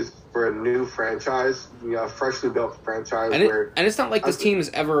 5 years for a new franchise, freshly built franchise. And it's not like this team has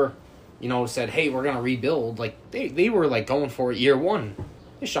ever, said, hey, we're going to rebuild. Like, they were, going for it year 1.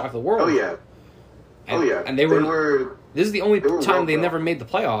 They shocked the world. Oh, yeah. And they were this is the only time they never made the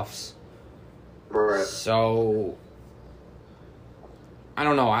playoffs. Right. So, I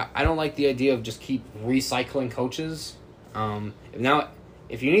don't know. I don't like the idea of just keep recycling coaches.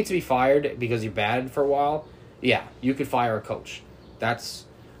 If you need to be fired because you're bad for a while, yeah, you could fire a coach. I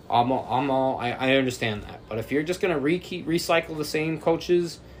understand that. But if you're just going to keep recycle the same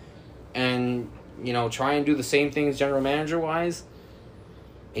coaches and, try and do the same things general manager-wise,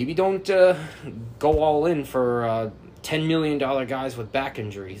 maybe don't go all in for $10 million guys with back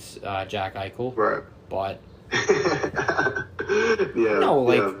injuries, Jack Eichel. Right. But... yeah.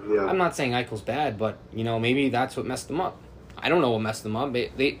 I'm not saying Eichel's bad, but, maybe that's what messed them up. I don't know what messed them up.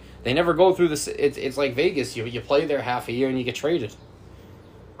 They never go through this. It's like Vegas. You play there half a year and you get traded.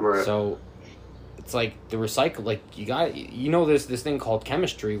 Right. So it's like the recycle. Like there's this thing called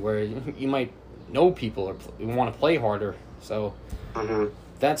chemistry where you might know people or want to play harder. So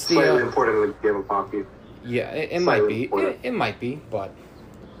that's the slightly important in the game of hockey. Yeah, it might be. It might be, but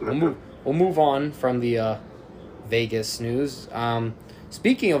we'll move on from the Vegas news.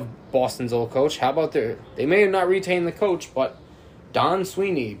 Speaking of Boston's old coach, how about they may have not retained the coach, but Don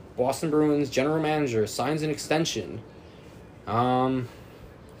Sweeney, Boston Bruins general manager, signs an extension.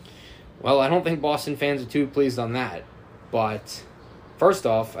 Well, I don't think Boston fans are too pleased on that. But first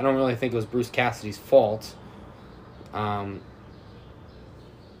off, I don't really think it was Bruce Cassidy's fault. I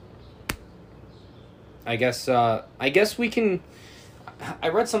guess we can. I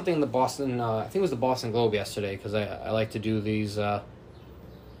read something in the Boston. I think it was the Boston Globe yesterday, because I like to do these.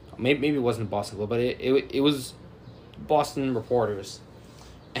 Maybe it wasn't the Boston Globe, but it was Boston reporters,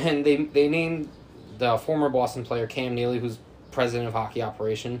 and they named the former Boston player Cam Neely, who's president of hockey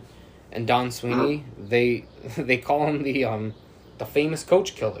operation, and Don Sweeney. They call him the famous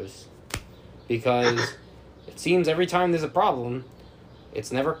coach killers, because it seems every time there's a problem,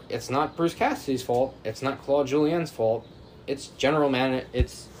 it's not Bruce Cassidy's fault. It's not Claude Julien's fault. It's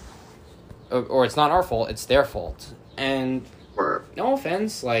or it's not our fault. It's their fault. And no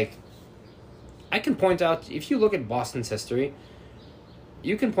offense, like, I can point out, if you look at Boston's history,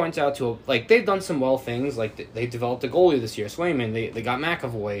 you can point out to, like, they've done some well things. Like, they developed a goalie this year, Swayman. They got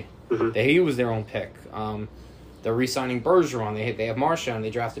McAvoy. Mm-hmm. He was their own pick. They're re-signing Bergeron. They have Marchand. They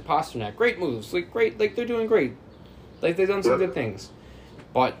drafted Pasternak. Great moves. Like, great. Like, they're doing great. Like, they've done some good things.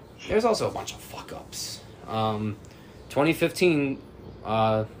 But there's also a bunch of fuck-ups. 2015,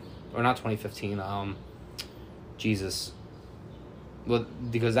 or not 2015, Jesus. Well,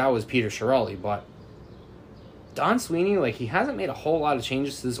 because that was Peter Chiarelli, but Don Sweeney, like, he hasn't made a whole lot of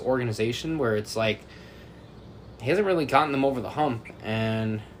changes to this organization where it's like, he hasn't really gotten them over the hump,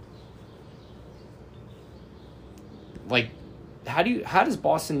 and like, how does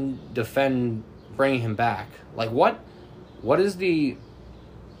Boston defend bringing him back? Like, what's the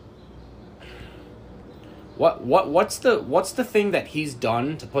thing that he's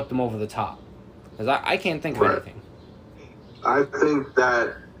done to put them over the top? Because I can't think of anything. I think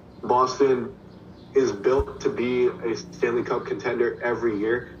that Boston is built to be a Stanley Cup contender every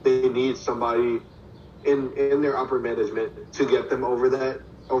year. They need somebody in their upper management to get them over that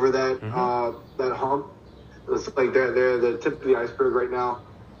that hump. It's like they're the tip of the iceberg right now.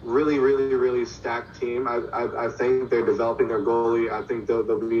 Really, really, really stacked team. I think they're developing their goalie. I think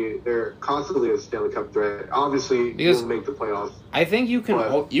they're constantly a Stanley Cup threat. Obviously, they'll make the playoffs. I think you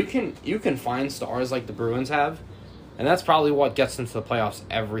can find stars like the Bruins have, and that's probably what gets them to the playoffs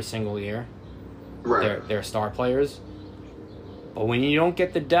every single year. Right. They're star players. But when you don't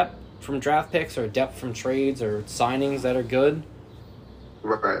get the depth from draft picks or depth from trades or signings that are good,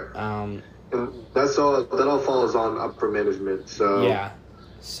 right. And that all falls on upper management. So yeah.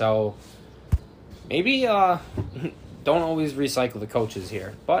 So maybe don't always recycle the coaches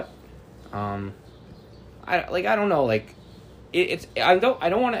here, but I don't know, like I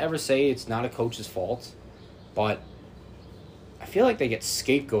don't want to ever say it's not a coach's fault, but I feel like they get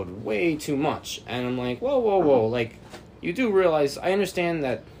scapegoated way too much, and I'm like, whoa, like, you do realize, I understand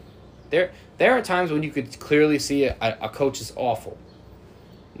that there are times when you could clearly see a coach is awful.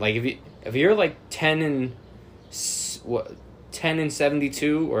 Like, if you're like 10 and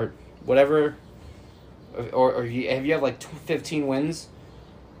 72 or whatever, or if you have like 15 wins,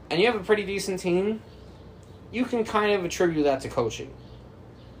 and you have a pretty decent team, you can kind of attribute that to coaching.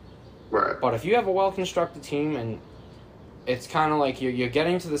 Right. But if you have a well-constructed team and it's kind of like you're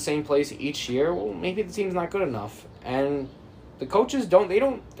getting to the same place each year, well, maybe the team's not good enough. And the coaches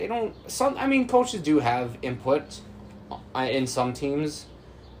coaches do have input in some teams,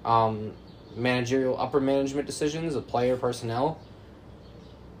 managerial upper management decisions of player personnel.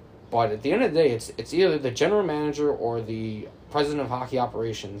 But at the end of the day, it's either the general manager or the president of hockey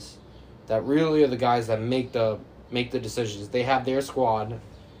operations that really are the guys that make the decisions. They have their squad,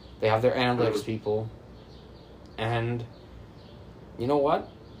 they have their analytics people, and you know what?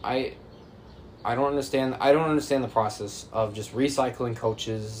 I don't understand the process of just recycling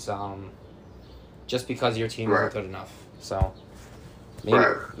coaches just because your team isn't good enough. So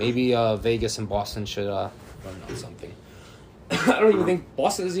maybe Vegas and Boston should run on something. I don't even think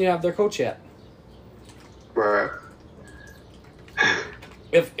Boston doesn't even have their coach yet. Right.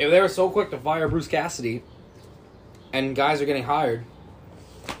 If they were so quick to fire Bruce Cassidy and guys are getting hired,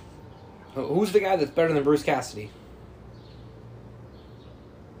 who's the guy that's better than Bruce Cassidy?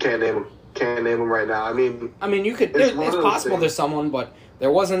 Can't name him right now. I mean, you could. It's possible there's someone, but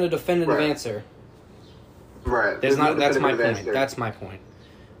there wasn't a definitive answer. Right. There's not. That's my point. That's my point.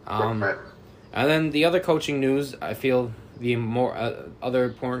 Right. And then the other coaching news, I feel the more other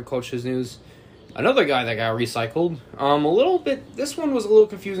important coaches news. Another guy that got recycled. A little bit. This one was a little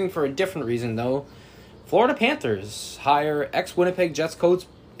confusing for a different reason, though. Florida Panthers hire ex-Winnipeg Jets coach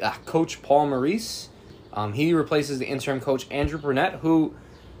Paul Maurice. He replaces the interim coach Andrew Brunette, who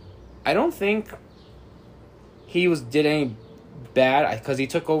I don't think did any bad because he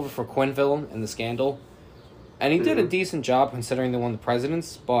took over for Quenneville in the scandal, and he did a decent job considering they won the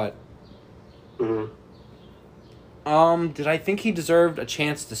Presidents. But did I think he deserved a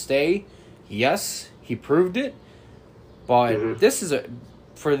chance to stay? Yes, he proved it. But this is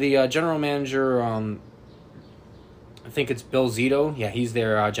for the general manager. I think it's Bill Zito. Yeah, he's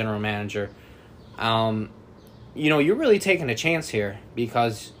their general manager. You're really taking a chance here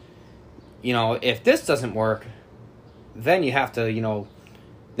because, if this doesn't work, then you have to,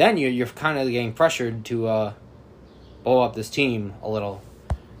 then you're kind of getting pressured to blow up this team a little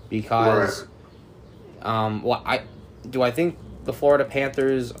because, I think the Florida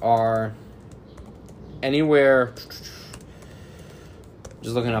Panthers are anywhere.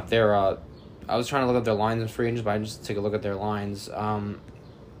 Just looking up their, I was trying to look up their lines and free agents, but I just take a look at their lines.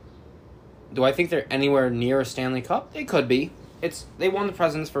 Do I think they're anywhere near a Stanley Cup? They could be. They won the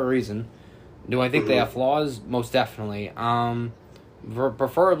Presidents for a reason. Do I think they have flaws? Most definitely.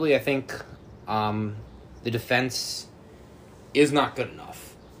 Preferably, I think the defense is not good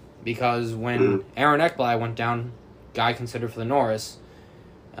enough. Because when Aaron Ekblad went down, guy considered for the Norris,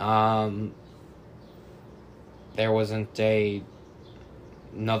 there wasn't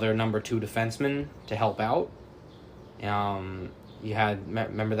another number 2 defenseman to help out. You had,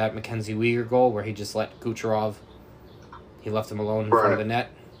 remember that Mackenzie Weegar goal where he just let Kucherov, he left him alone in front of the net?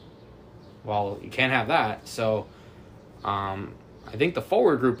 Well, you can't have that. So, I think the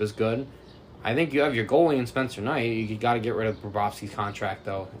forward group is good. I think you have your goalie in Spencer Knight. You got to get rid of Bobrovsky's contract,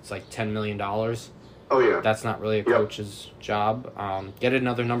 though. It's like $10 million. Oh, yeah. That's not really a coach's job. Get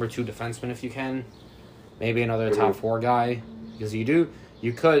another number 2 defenseman if you can. Maybe another top 4 guy. Because you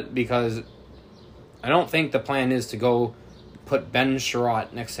could, because I don't think the plan is to go put Ben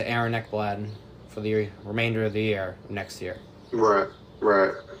Sherratt next to Aaron Ekblad for the remainder of the year next year. Right.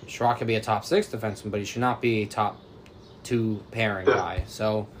 Sherratt could be a top 6 defenseman, but he should not be a top 2 pairing guy.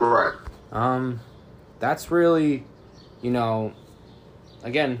 So, that's really,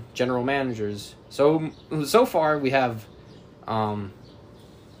 again, general managers. So far we have a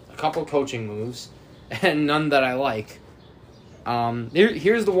couple coaching moves and none that I like.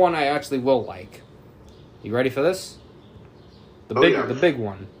 Here's the one I actually will like. You ready for this? The big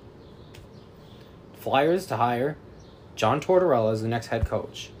one. Flyers to hire John Tortorella as the next head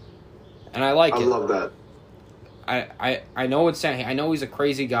coach, and I like it. I love that. I know I know he's a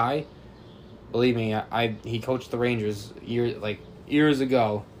crazy guy. Believe me, he coached the Rangers years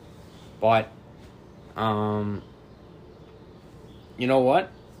ago, but you know what?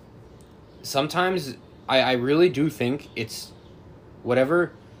 Sometimes I really do think it's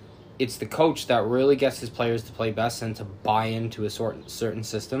whatever. It's the coach that really gets his players to play best and to buy into a certain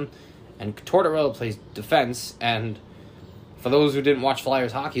system. And Tortorella plays defense, and for those who didn't watch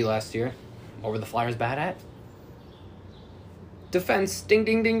Flyers hockey last year, what were the Flyers bad at? Defense. Ding,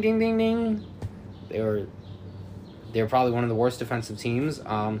 ding, ding, ding, ding, ding. They were probably one of the worst defensive teams.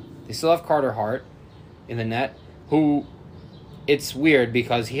 They still have Carter Hart in the net, who, it's weird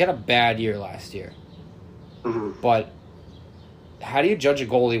because he had a bad year last year. But how do you judge a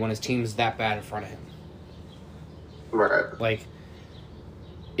goalie when his team's that bad in front of him? Right. Like,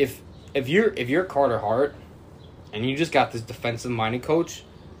 if you're Carter Hart and you just got this defensive minded coach,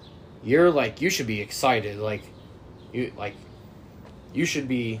 you should be excited. You should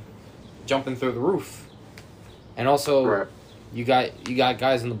be jumping through the roof. And also, you got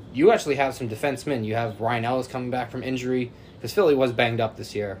guys you actually have some defensemen. You have Ryan Ellis coming back from injury because Philly was banged up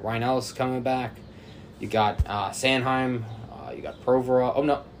this year. Ryan Ellis is coming back. You got Sanheim. You got Provorov. Oh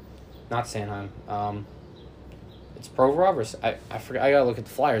no, not Sanheim. It's Provorov or I forget. I gotta look at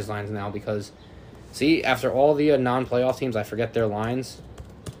the Flyers lines now because, see, after all the non-playoff teams, I forget their lines.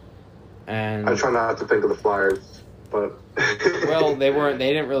 And I try not to think of the Flyers, but well, they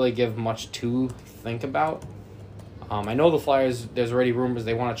didn't really give much to think about. I know the Flyers. There's already rumors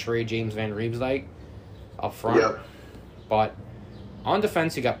they want to trade James Van Riemsdyk up front. Yep. But on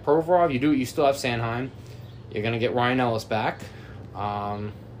defense, you got Provorov. You still have Sanheim. You're gonna get Ryan Ellis back.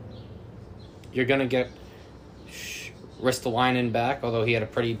 You're gonna get Ristolainen back, although he had a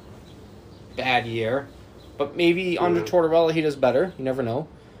pretty bad year. But maybe under Tortorella he does better. You never know.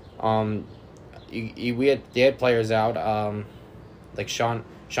 They had players out, like Sean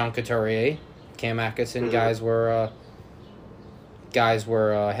Couturier, Cam Atkinson. Guys were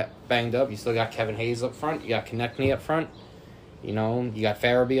banged up. You still got Kevin Hayes up front. You got Konechny up front. You got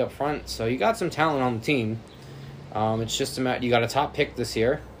Farabee up front. So you got some talent on the team. It's just a matter. You got a top pick this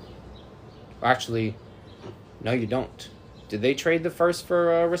year. Actually, no, you don't. Did they trade the first for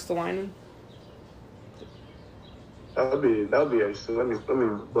Ristolainen? That would be interesting. Let me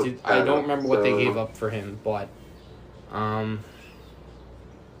look. I don't remember what they gave up for him, but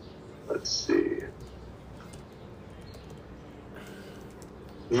let's see.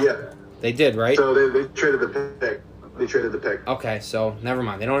 Yeah, they did, right? So they traded the pick. Okay, so never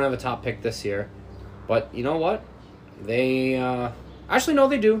mind. They don't have a top pick this year, but you know what? They actually no,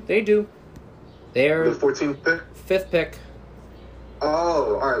 they do. They do. They're the 14th pick. 5th pick.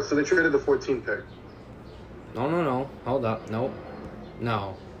 Oh, all right. So they traded the 14th pick. No. Hold up. No.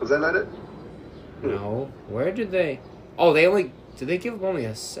 Was that not it? No. Where did they? Oh, did they give up only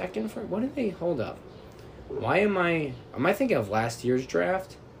a second for? What did they hold up? Why am I thinking of last year's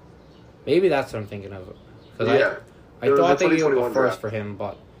draft? Maybe that's what I'm thinking of. Because I thought they gave up a first for him,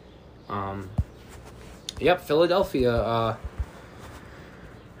 but yep, Philadelphia.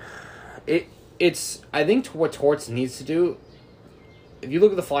 It's I think what Torts needs to do. If you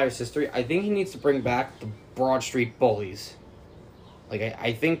look at the Flyers' history, I think he needs to bring back the Broad Street Bullies. Like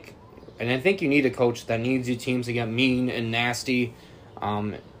I think you need a coach that needs your teams to get mean and nasty,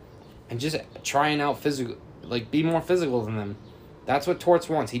 and just trying out physical, like be more physical than them. That's what Torts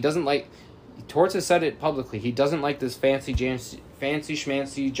wants. He doesn't like. Torts has said it publicly. He doesn't like this fancy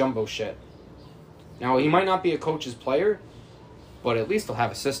schmancy jumbo shit. Now he might not be a coach's player, but at least he'll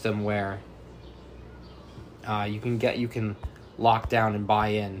have a system where you can lock down and buy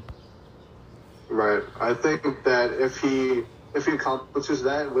in. Right. I think that if he accomplishes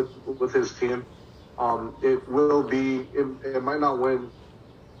that with his team, it will be. It might not win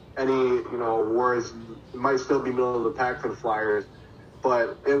any awards. It might still be middle of the pack for the Flyers,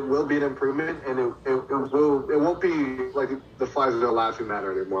 but it will be an improvement, and it won't be like the Flyers are a laughing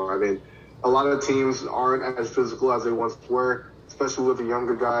matter anymore. I mean, a lot of teams aren't as physical as they once were, especially with the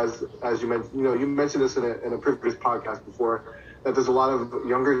younger guys. As you mentioned, you mentioned this in a previous podcast before, that there's a lot of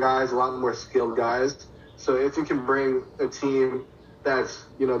younger guys, a lot more skilled guys. So if you can bring a team that's,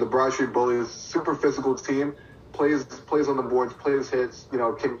 the Broad Street Bullies, super physical team, plays on the boards, plays hits,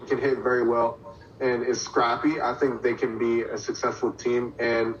 can hit very well, and is scrappy, I think they can be a successful team.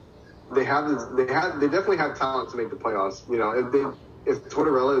 And they definitely have talent to make the playoffs. If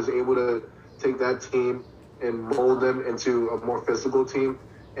Tortorella is able to take that team and mold them into a more physical team,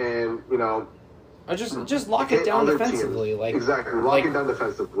 and or just lock it down defensively, exactly lock it down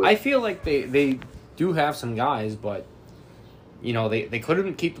defensively. I feel like they do have some guys, but they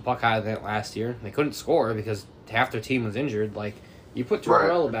couldn't keep the puck out of that last year. They couldn't score because half their team was injured. Like, you put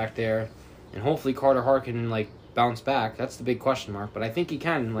Tortorella back there, and hopefully Carter Hart can bounce back. That's the big question mark, but I think he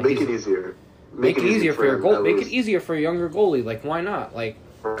can. Make it easier. Make it easier for your goal. Make it easier for a younger goalie. Like, why not? Like,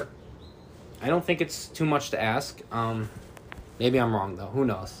 I don't think it's too much to ask. Maybe I'm wrong though. Who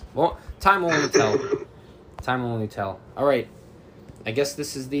knows? Well, time will only tell. Time will only tell. All right. I guess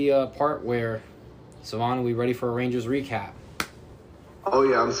this is the part where, Savon, are we ready for a Rangers recap? Oh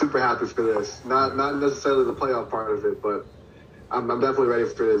yeah, I'm super happy for this. Not necessarily the playoff part of it, but I'm definitely ready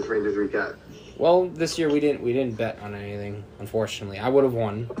for this Rangers recap. Well, this year we didn't bet on anything. Unfortunately, I would have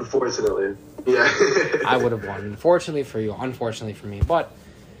won. Unfortunately, yeah. I would have won. Fortunately for you, unfortunately for me. But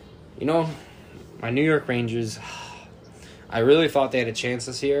my New York Rangers, I really thought they had a chance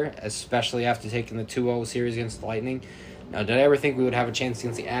this year, especially after taking the 2-0 series against the Lightning. Now, did I ever think we would have a chance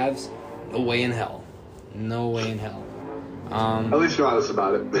against the Avs? No way in hell. No way in hell. At least you're honest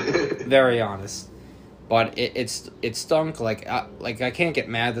about it. Very honest. But it stunk. Like I can't get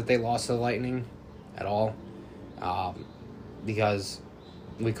mad that they lost to the Lightning at all, because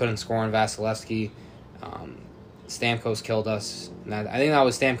we couldn't score on Vasilevsky. Stamkos killed us. I think that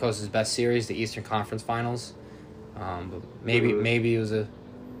was Stamkos' best series, the Eastern Conference Finals. But maybe it was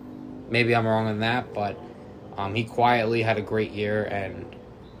maybe I'm wrong on that, but he quietly had a great year, and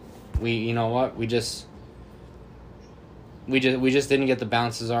we just didn't get the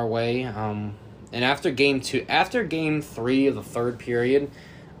bounces our way. And after game 3 of the third period,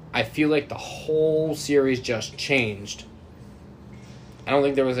 I feel like the whole series just changed. I don't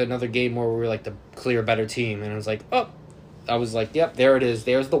think there was another game where we were like the clear better team, and it was like, I was like, yep, there it is.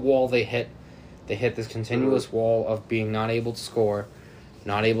 There's the wall they hit. They hit this continuous wall of being not able to score,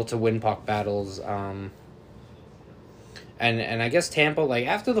 not able to win puck battles. And I guess Tampa, like,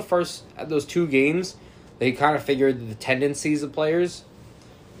 after those 2 games, they kind of figured the tendencies of players,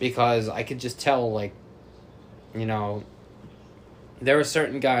 because I could just tell, like, there are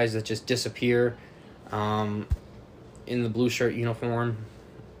certain guys that just disappear in the blue shirt uniform.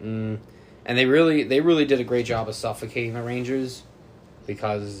 And they really did a great job of suffocating the Rangers,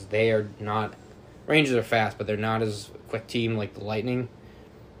 because they are not... Rangers are fast, but they're not as quick team like the Lightning.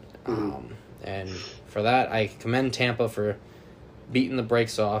 And for that, I commend Tampa for beating the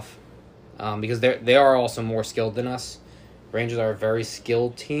brakes off, because they are also more skilled than us. Rangers are a very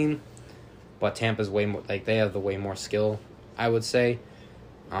skilled team, but Tampa's way more, like, they have the way more skill, I would say.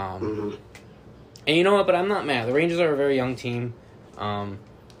 And you know what? But I'm not mad. The Rangers are a very young team. I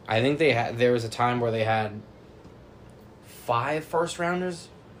think there was a time where they had 5 first-rounders.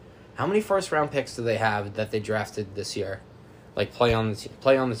 How many first-round picks do they have that they drafted this year? Like, play on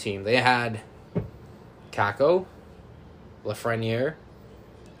the team. They had Kakko, Lafreniere,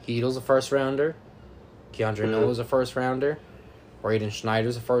 Heedle's a first-rounder, Keandre Noah's a first-rounder, Braden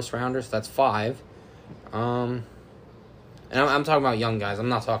Schneider's a first-rounder, so that's 5. And I'm talking about young guys. I'm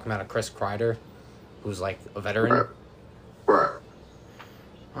not talking about a Chris Kreider, who's like a veteran. Right.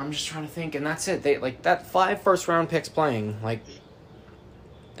 I'm just trying to think, and that's it. They like that 5 first-round picks playing, like,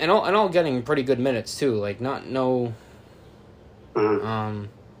 and all getting pretty good minutes too. Like no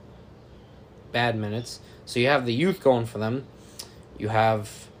bad minutes. So you have the youth going for them. You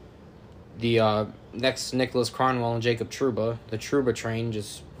have the next Nicholas Cronwell and Jacob Trouba. The Trouba train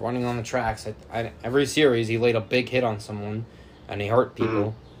just running on the tracks. Every series he laid a big hit on someone, and he hurt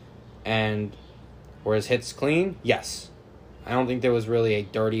people. And were his hits clean? Yes. I don't think there was really a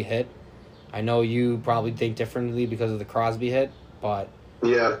dirty hit. I know you probably think differently because of the Crosby hit, but...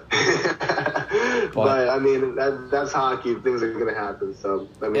 Yeah. but I mean, that's hockey. Things are going to happen. So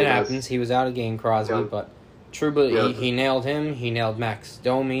I mean, it happens. He was out of game, Crosby, yeah. But Trouba, he nailed him. He nailed Max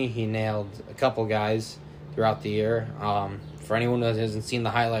Domi. He nailed a couple guys throughout the year. For anyone that hasn't seen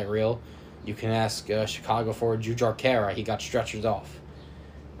the highlight reel, you can ask Chicago forward Jujhar Khaira. He got stretchered off.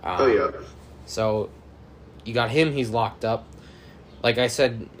 So you got him. He's locked up. Like I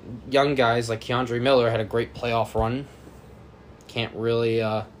said, young guys like Keandre Miller had a great playoff run. Can't really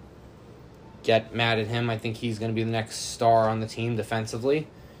get mad at him. I think he's going to be the next star on the team defensively.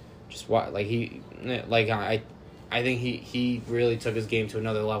 Just what I think he really took his game to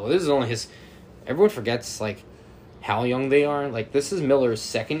another level. This is only his. Everyone forgets like how young they are. Like this is Miller's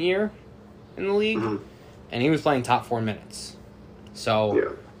second year in the league, and he was playing top 4 minutes.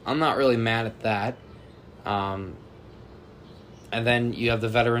 So I'm not really mad at that. And then you have the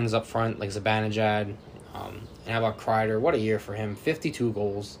veterans up front, like Zibanejad. And how about Kreider? What a year for him. 52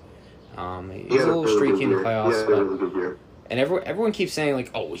 goals. He's a little streaky in the playoffs. But, and everyone keeps saying, like,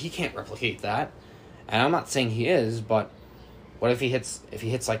 oh, he can't replicate that. And I'm not saying he is, but what if he hits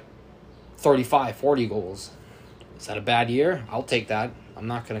like 35, 40 goals? Is that a bad year? I'll take that. I'm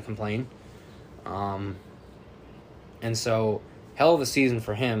not going to complain. And so, hell of a season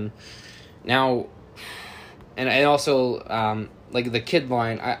for him. Now, and also, like the kid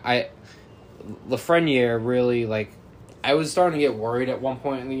line, Lafreniere really, like, I was starting to get worried at one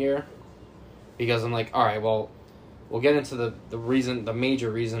point in the year because I'm like, all right, well, we'll get into the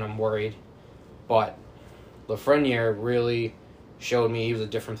major reason I'm worried, but Lafreniere really showed me he was a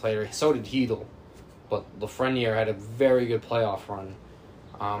different player. So did Hedl, but Lafreniere had a very good playoff run,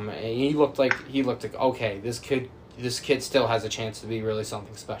 and he looked like okay, this kid still has a chance to be really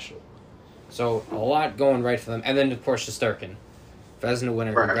something special. So a lot going right for them, and then of course Shesterkin. Vezina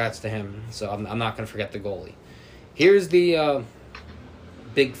winner, congrats to him. So I'm not going to forget the goalie. Here's the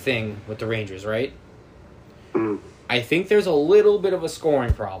big thing with the Rangers, right? I think there's a little bit of a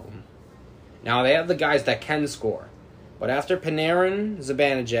scoring problem. Now, they have the guys that can score. But after Panarin,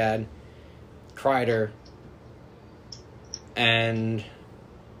 Zibanejad, Kreider, and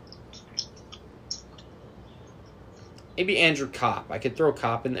maybe Andrew Kopp. I could throw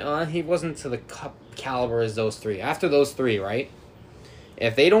Kopp in there. He wasn't to the Kopp caliber as those three. After those three, right?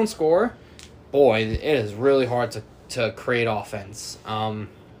 If they don't score, boy, it is really hard to create offense. I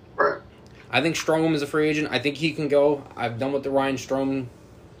think Strome is a free agent. I think he can go. I've done with the Ryan Strome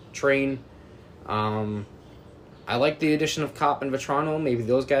train. I like the addition of Kopp and Vetrano. Maybe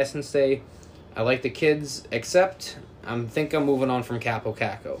those guys can stay. I like the kids, except I'm moving on from Capo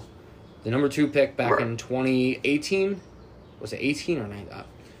Caco. The number 2 pick back in 2018. Was it 18 or 19?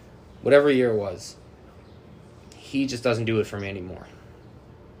 Whatever year it was. He just doesn't do it for me anymore.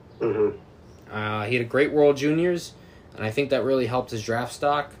 He had a great World Juniors, and I think that really helped his draft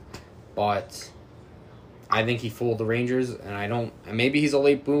stock. But I think he fooled the Rangers, and maybe he's a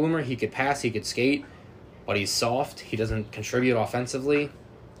late bloomer. He could pass, he could skate, but he's soft. He doesn't contribute offensively,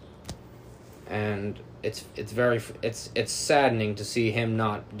 and it's saddening to see him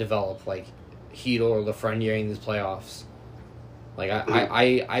not develop like Hedl or Lafreniere in these playoffs. Like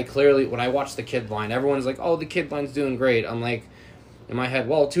I clearly, when I watch the kid line, everyone's like, "Oh, the kid line's doing great." I'm like, in my head,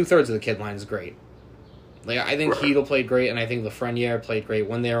 well, 2/3 of the kid line is great. Like I think Hedl played great, and I think Lafreniere played great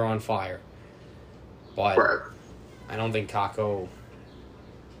when they were on fire. But I don't think Kakko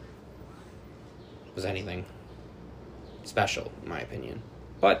was anything special, in my opinion.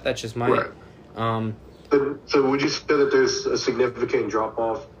 But that's just my. So would you say that there's a significant drop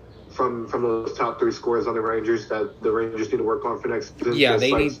off from those top 3 scorers on the Rangers that the Rangers need to work on for next season? Yeah,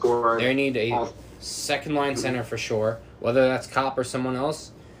 they need a second line center for sure. Whether that's Kopp or someone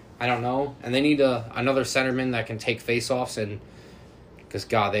else, I don't know. And they need another centerman that can take faceoffs, and because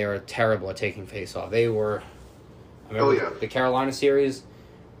God, they are terrible at taking faceoff. They were. I remember the Carolina series,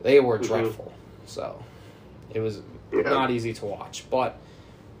 they were dreadful. So it was not easy to watch. But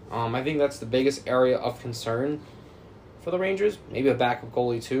I think that's the biggest area of concern for the Rangers. Maybe a backup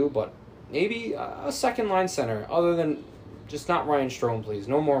goalie too, but maybe a second line center other than Just not Ryan Strome, please.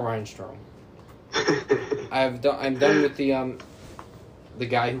 No more Ryan Strome. I'm done with the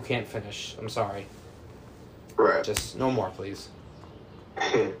guy who can't finish. I'm sorry. Right. Just no more, please.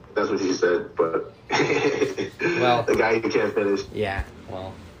 That's what you said, but well, the guy who can't finish. Yeah.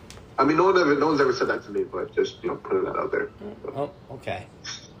 Well. I mean, no one's ever said that to me, but just putting that out there. Oh, okay.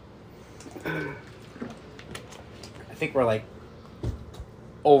 I think we're like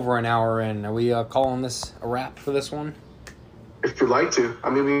over an hour in. Are we calling this a wrap for this one? If you'd like to. I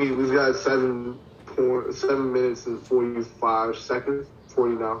mean, we've got 7 minutes and 45 seconds.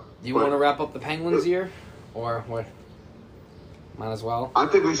 40 now. Do you want to wrap up the Penguins here, or what? Might as well. I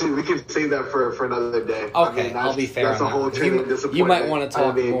think we can save that for another day. Okay, I mean, I'll be fair. That's a whole chain of disappointment. You might want to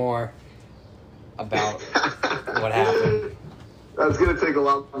talk more about what happened. That's going to take a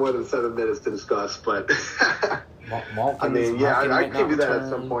lot more than 7 minutes to discuss, but I mean, yeah, I can do that at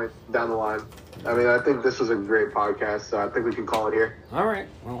some point down the line. I mean, I think this was a great podcast, so I think we can call it here. All right.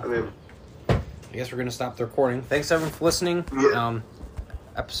 Well, I mean, I guess we're going to stop the recording. Thanks, everyone, for listening. Yeah.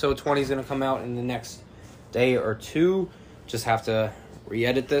 Episode 20 is going to come out in the next day or two. Just have to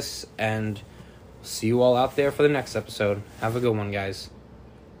re-edit this, and see you all out there for the next episode. Have a good one, guys.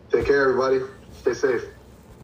 Take care, everybody. Stay safe.